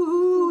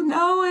Boo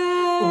Know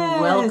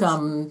It.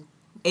 Welcome.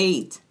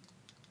 8,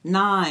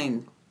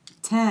 9,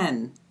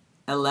 10,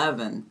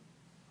 11.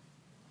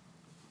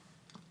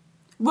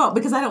 Well,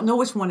 because I don't know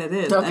which one it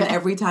is, and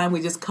every time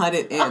we just cut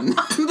it in.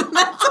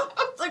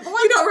 Like,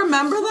 what? You don't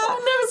remember that?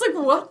 And I was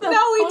like, what the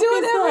No, we fuck do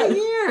is it every that?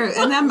 year.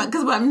 And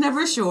because I'm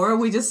never sure,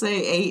 we just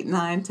say 8,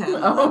 9, 10,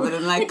 11,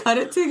 and I cut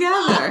it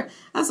together.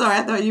 I'm sorry,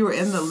 I thought you were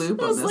in the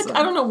loop I on was this like, one.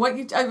 I don't know what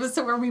you... I was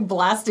so, are we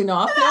blasting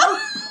off now?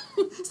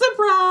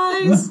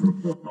 Surprise!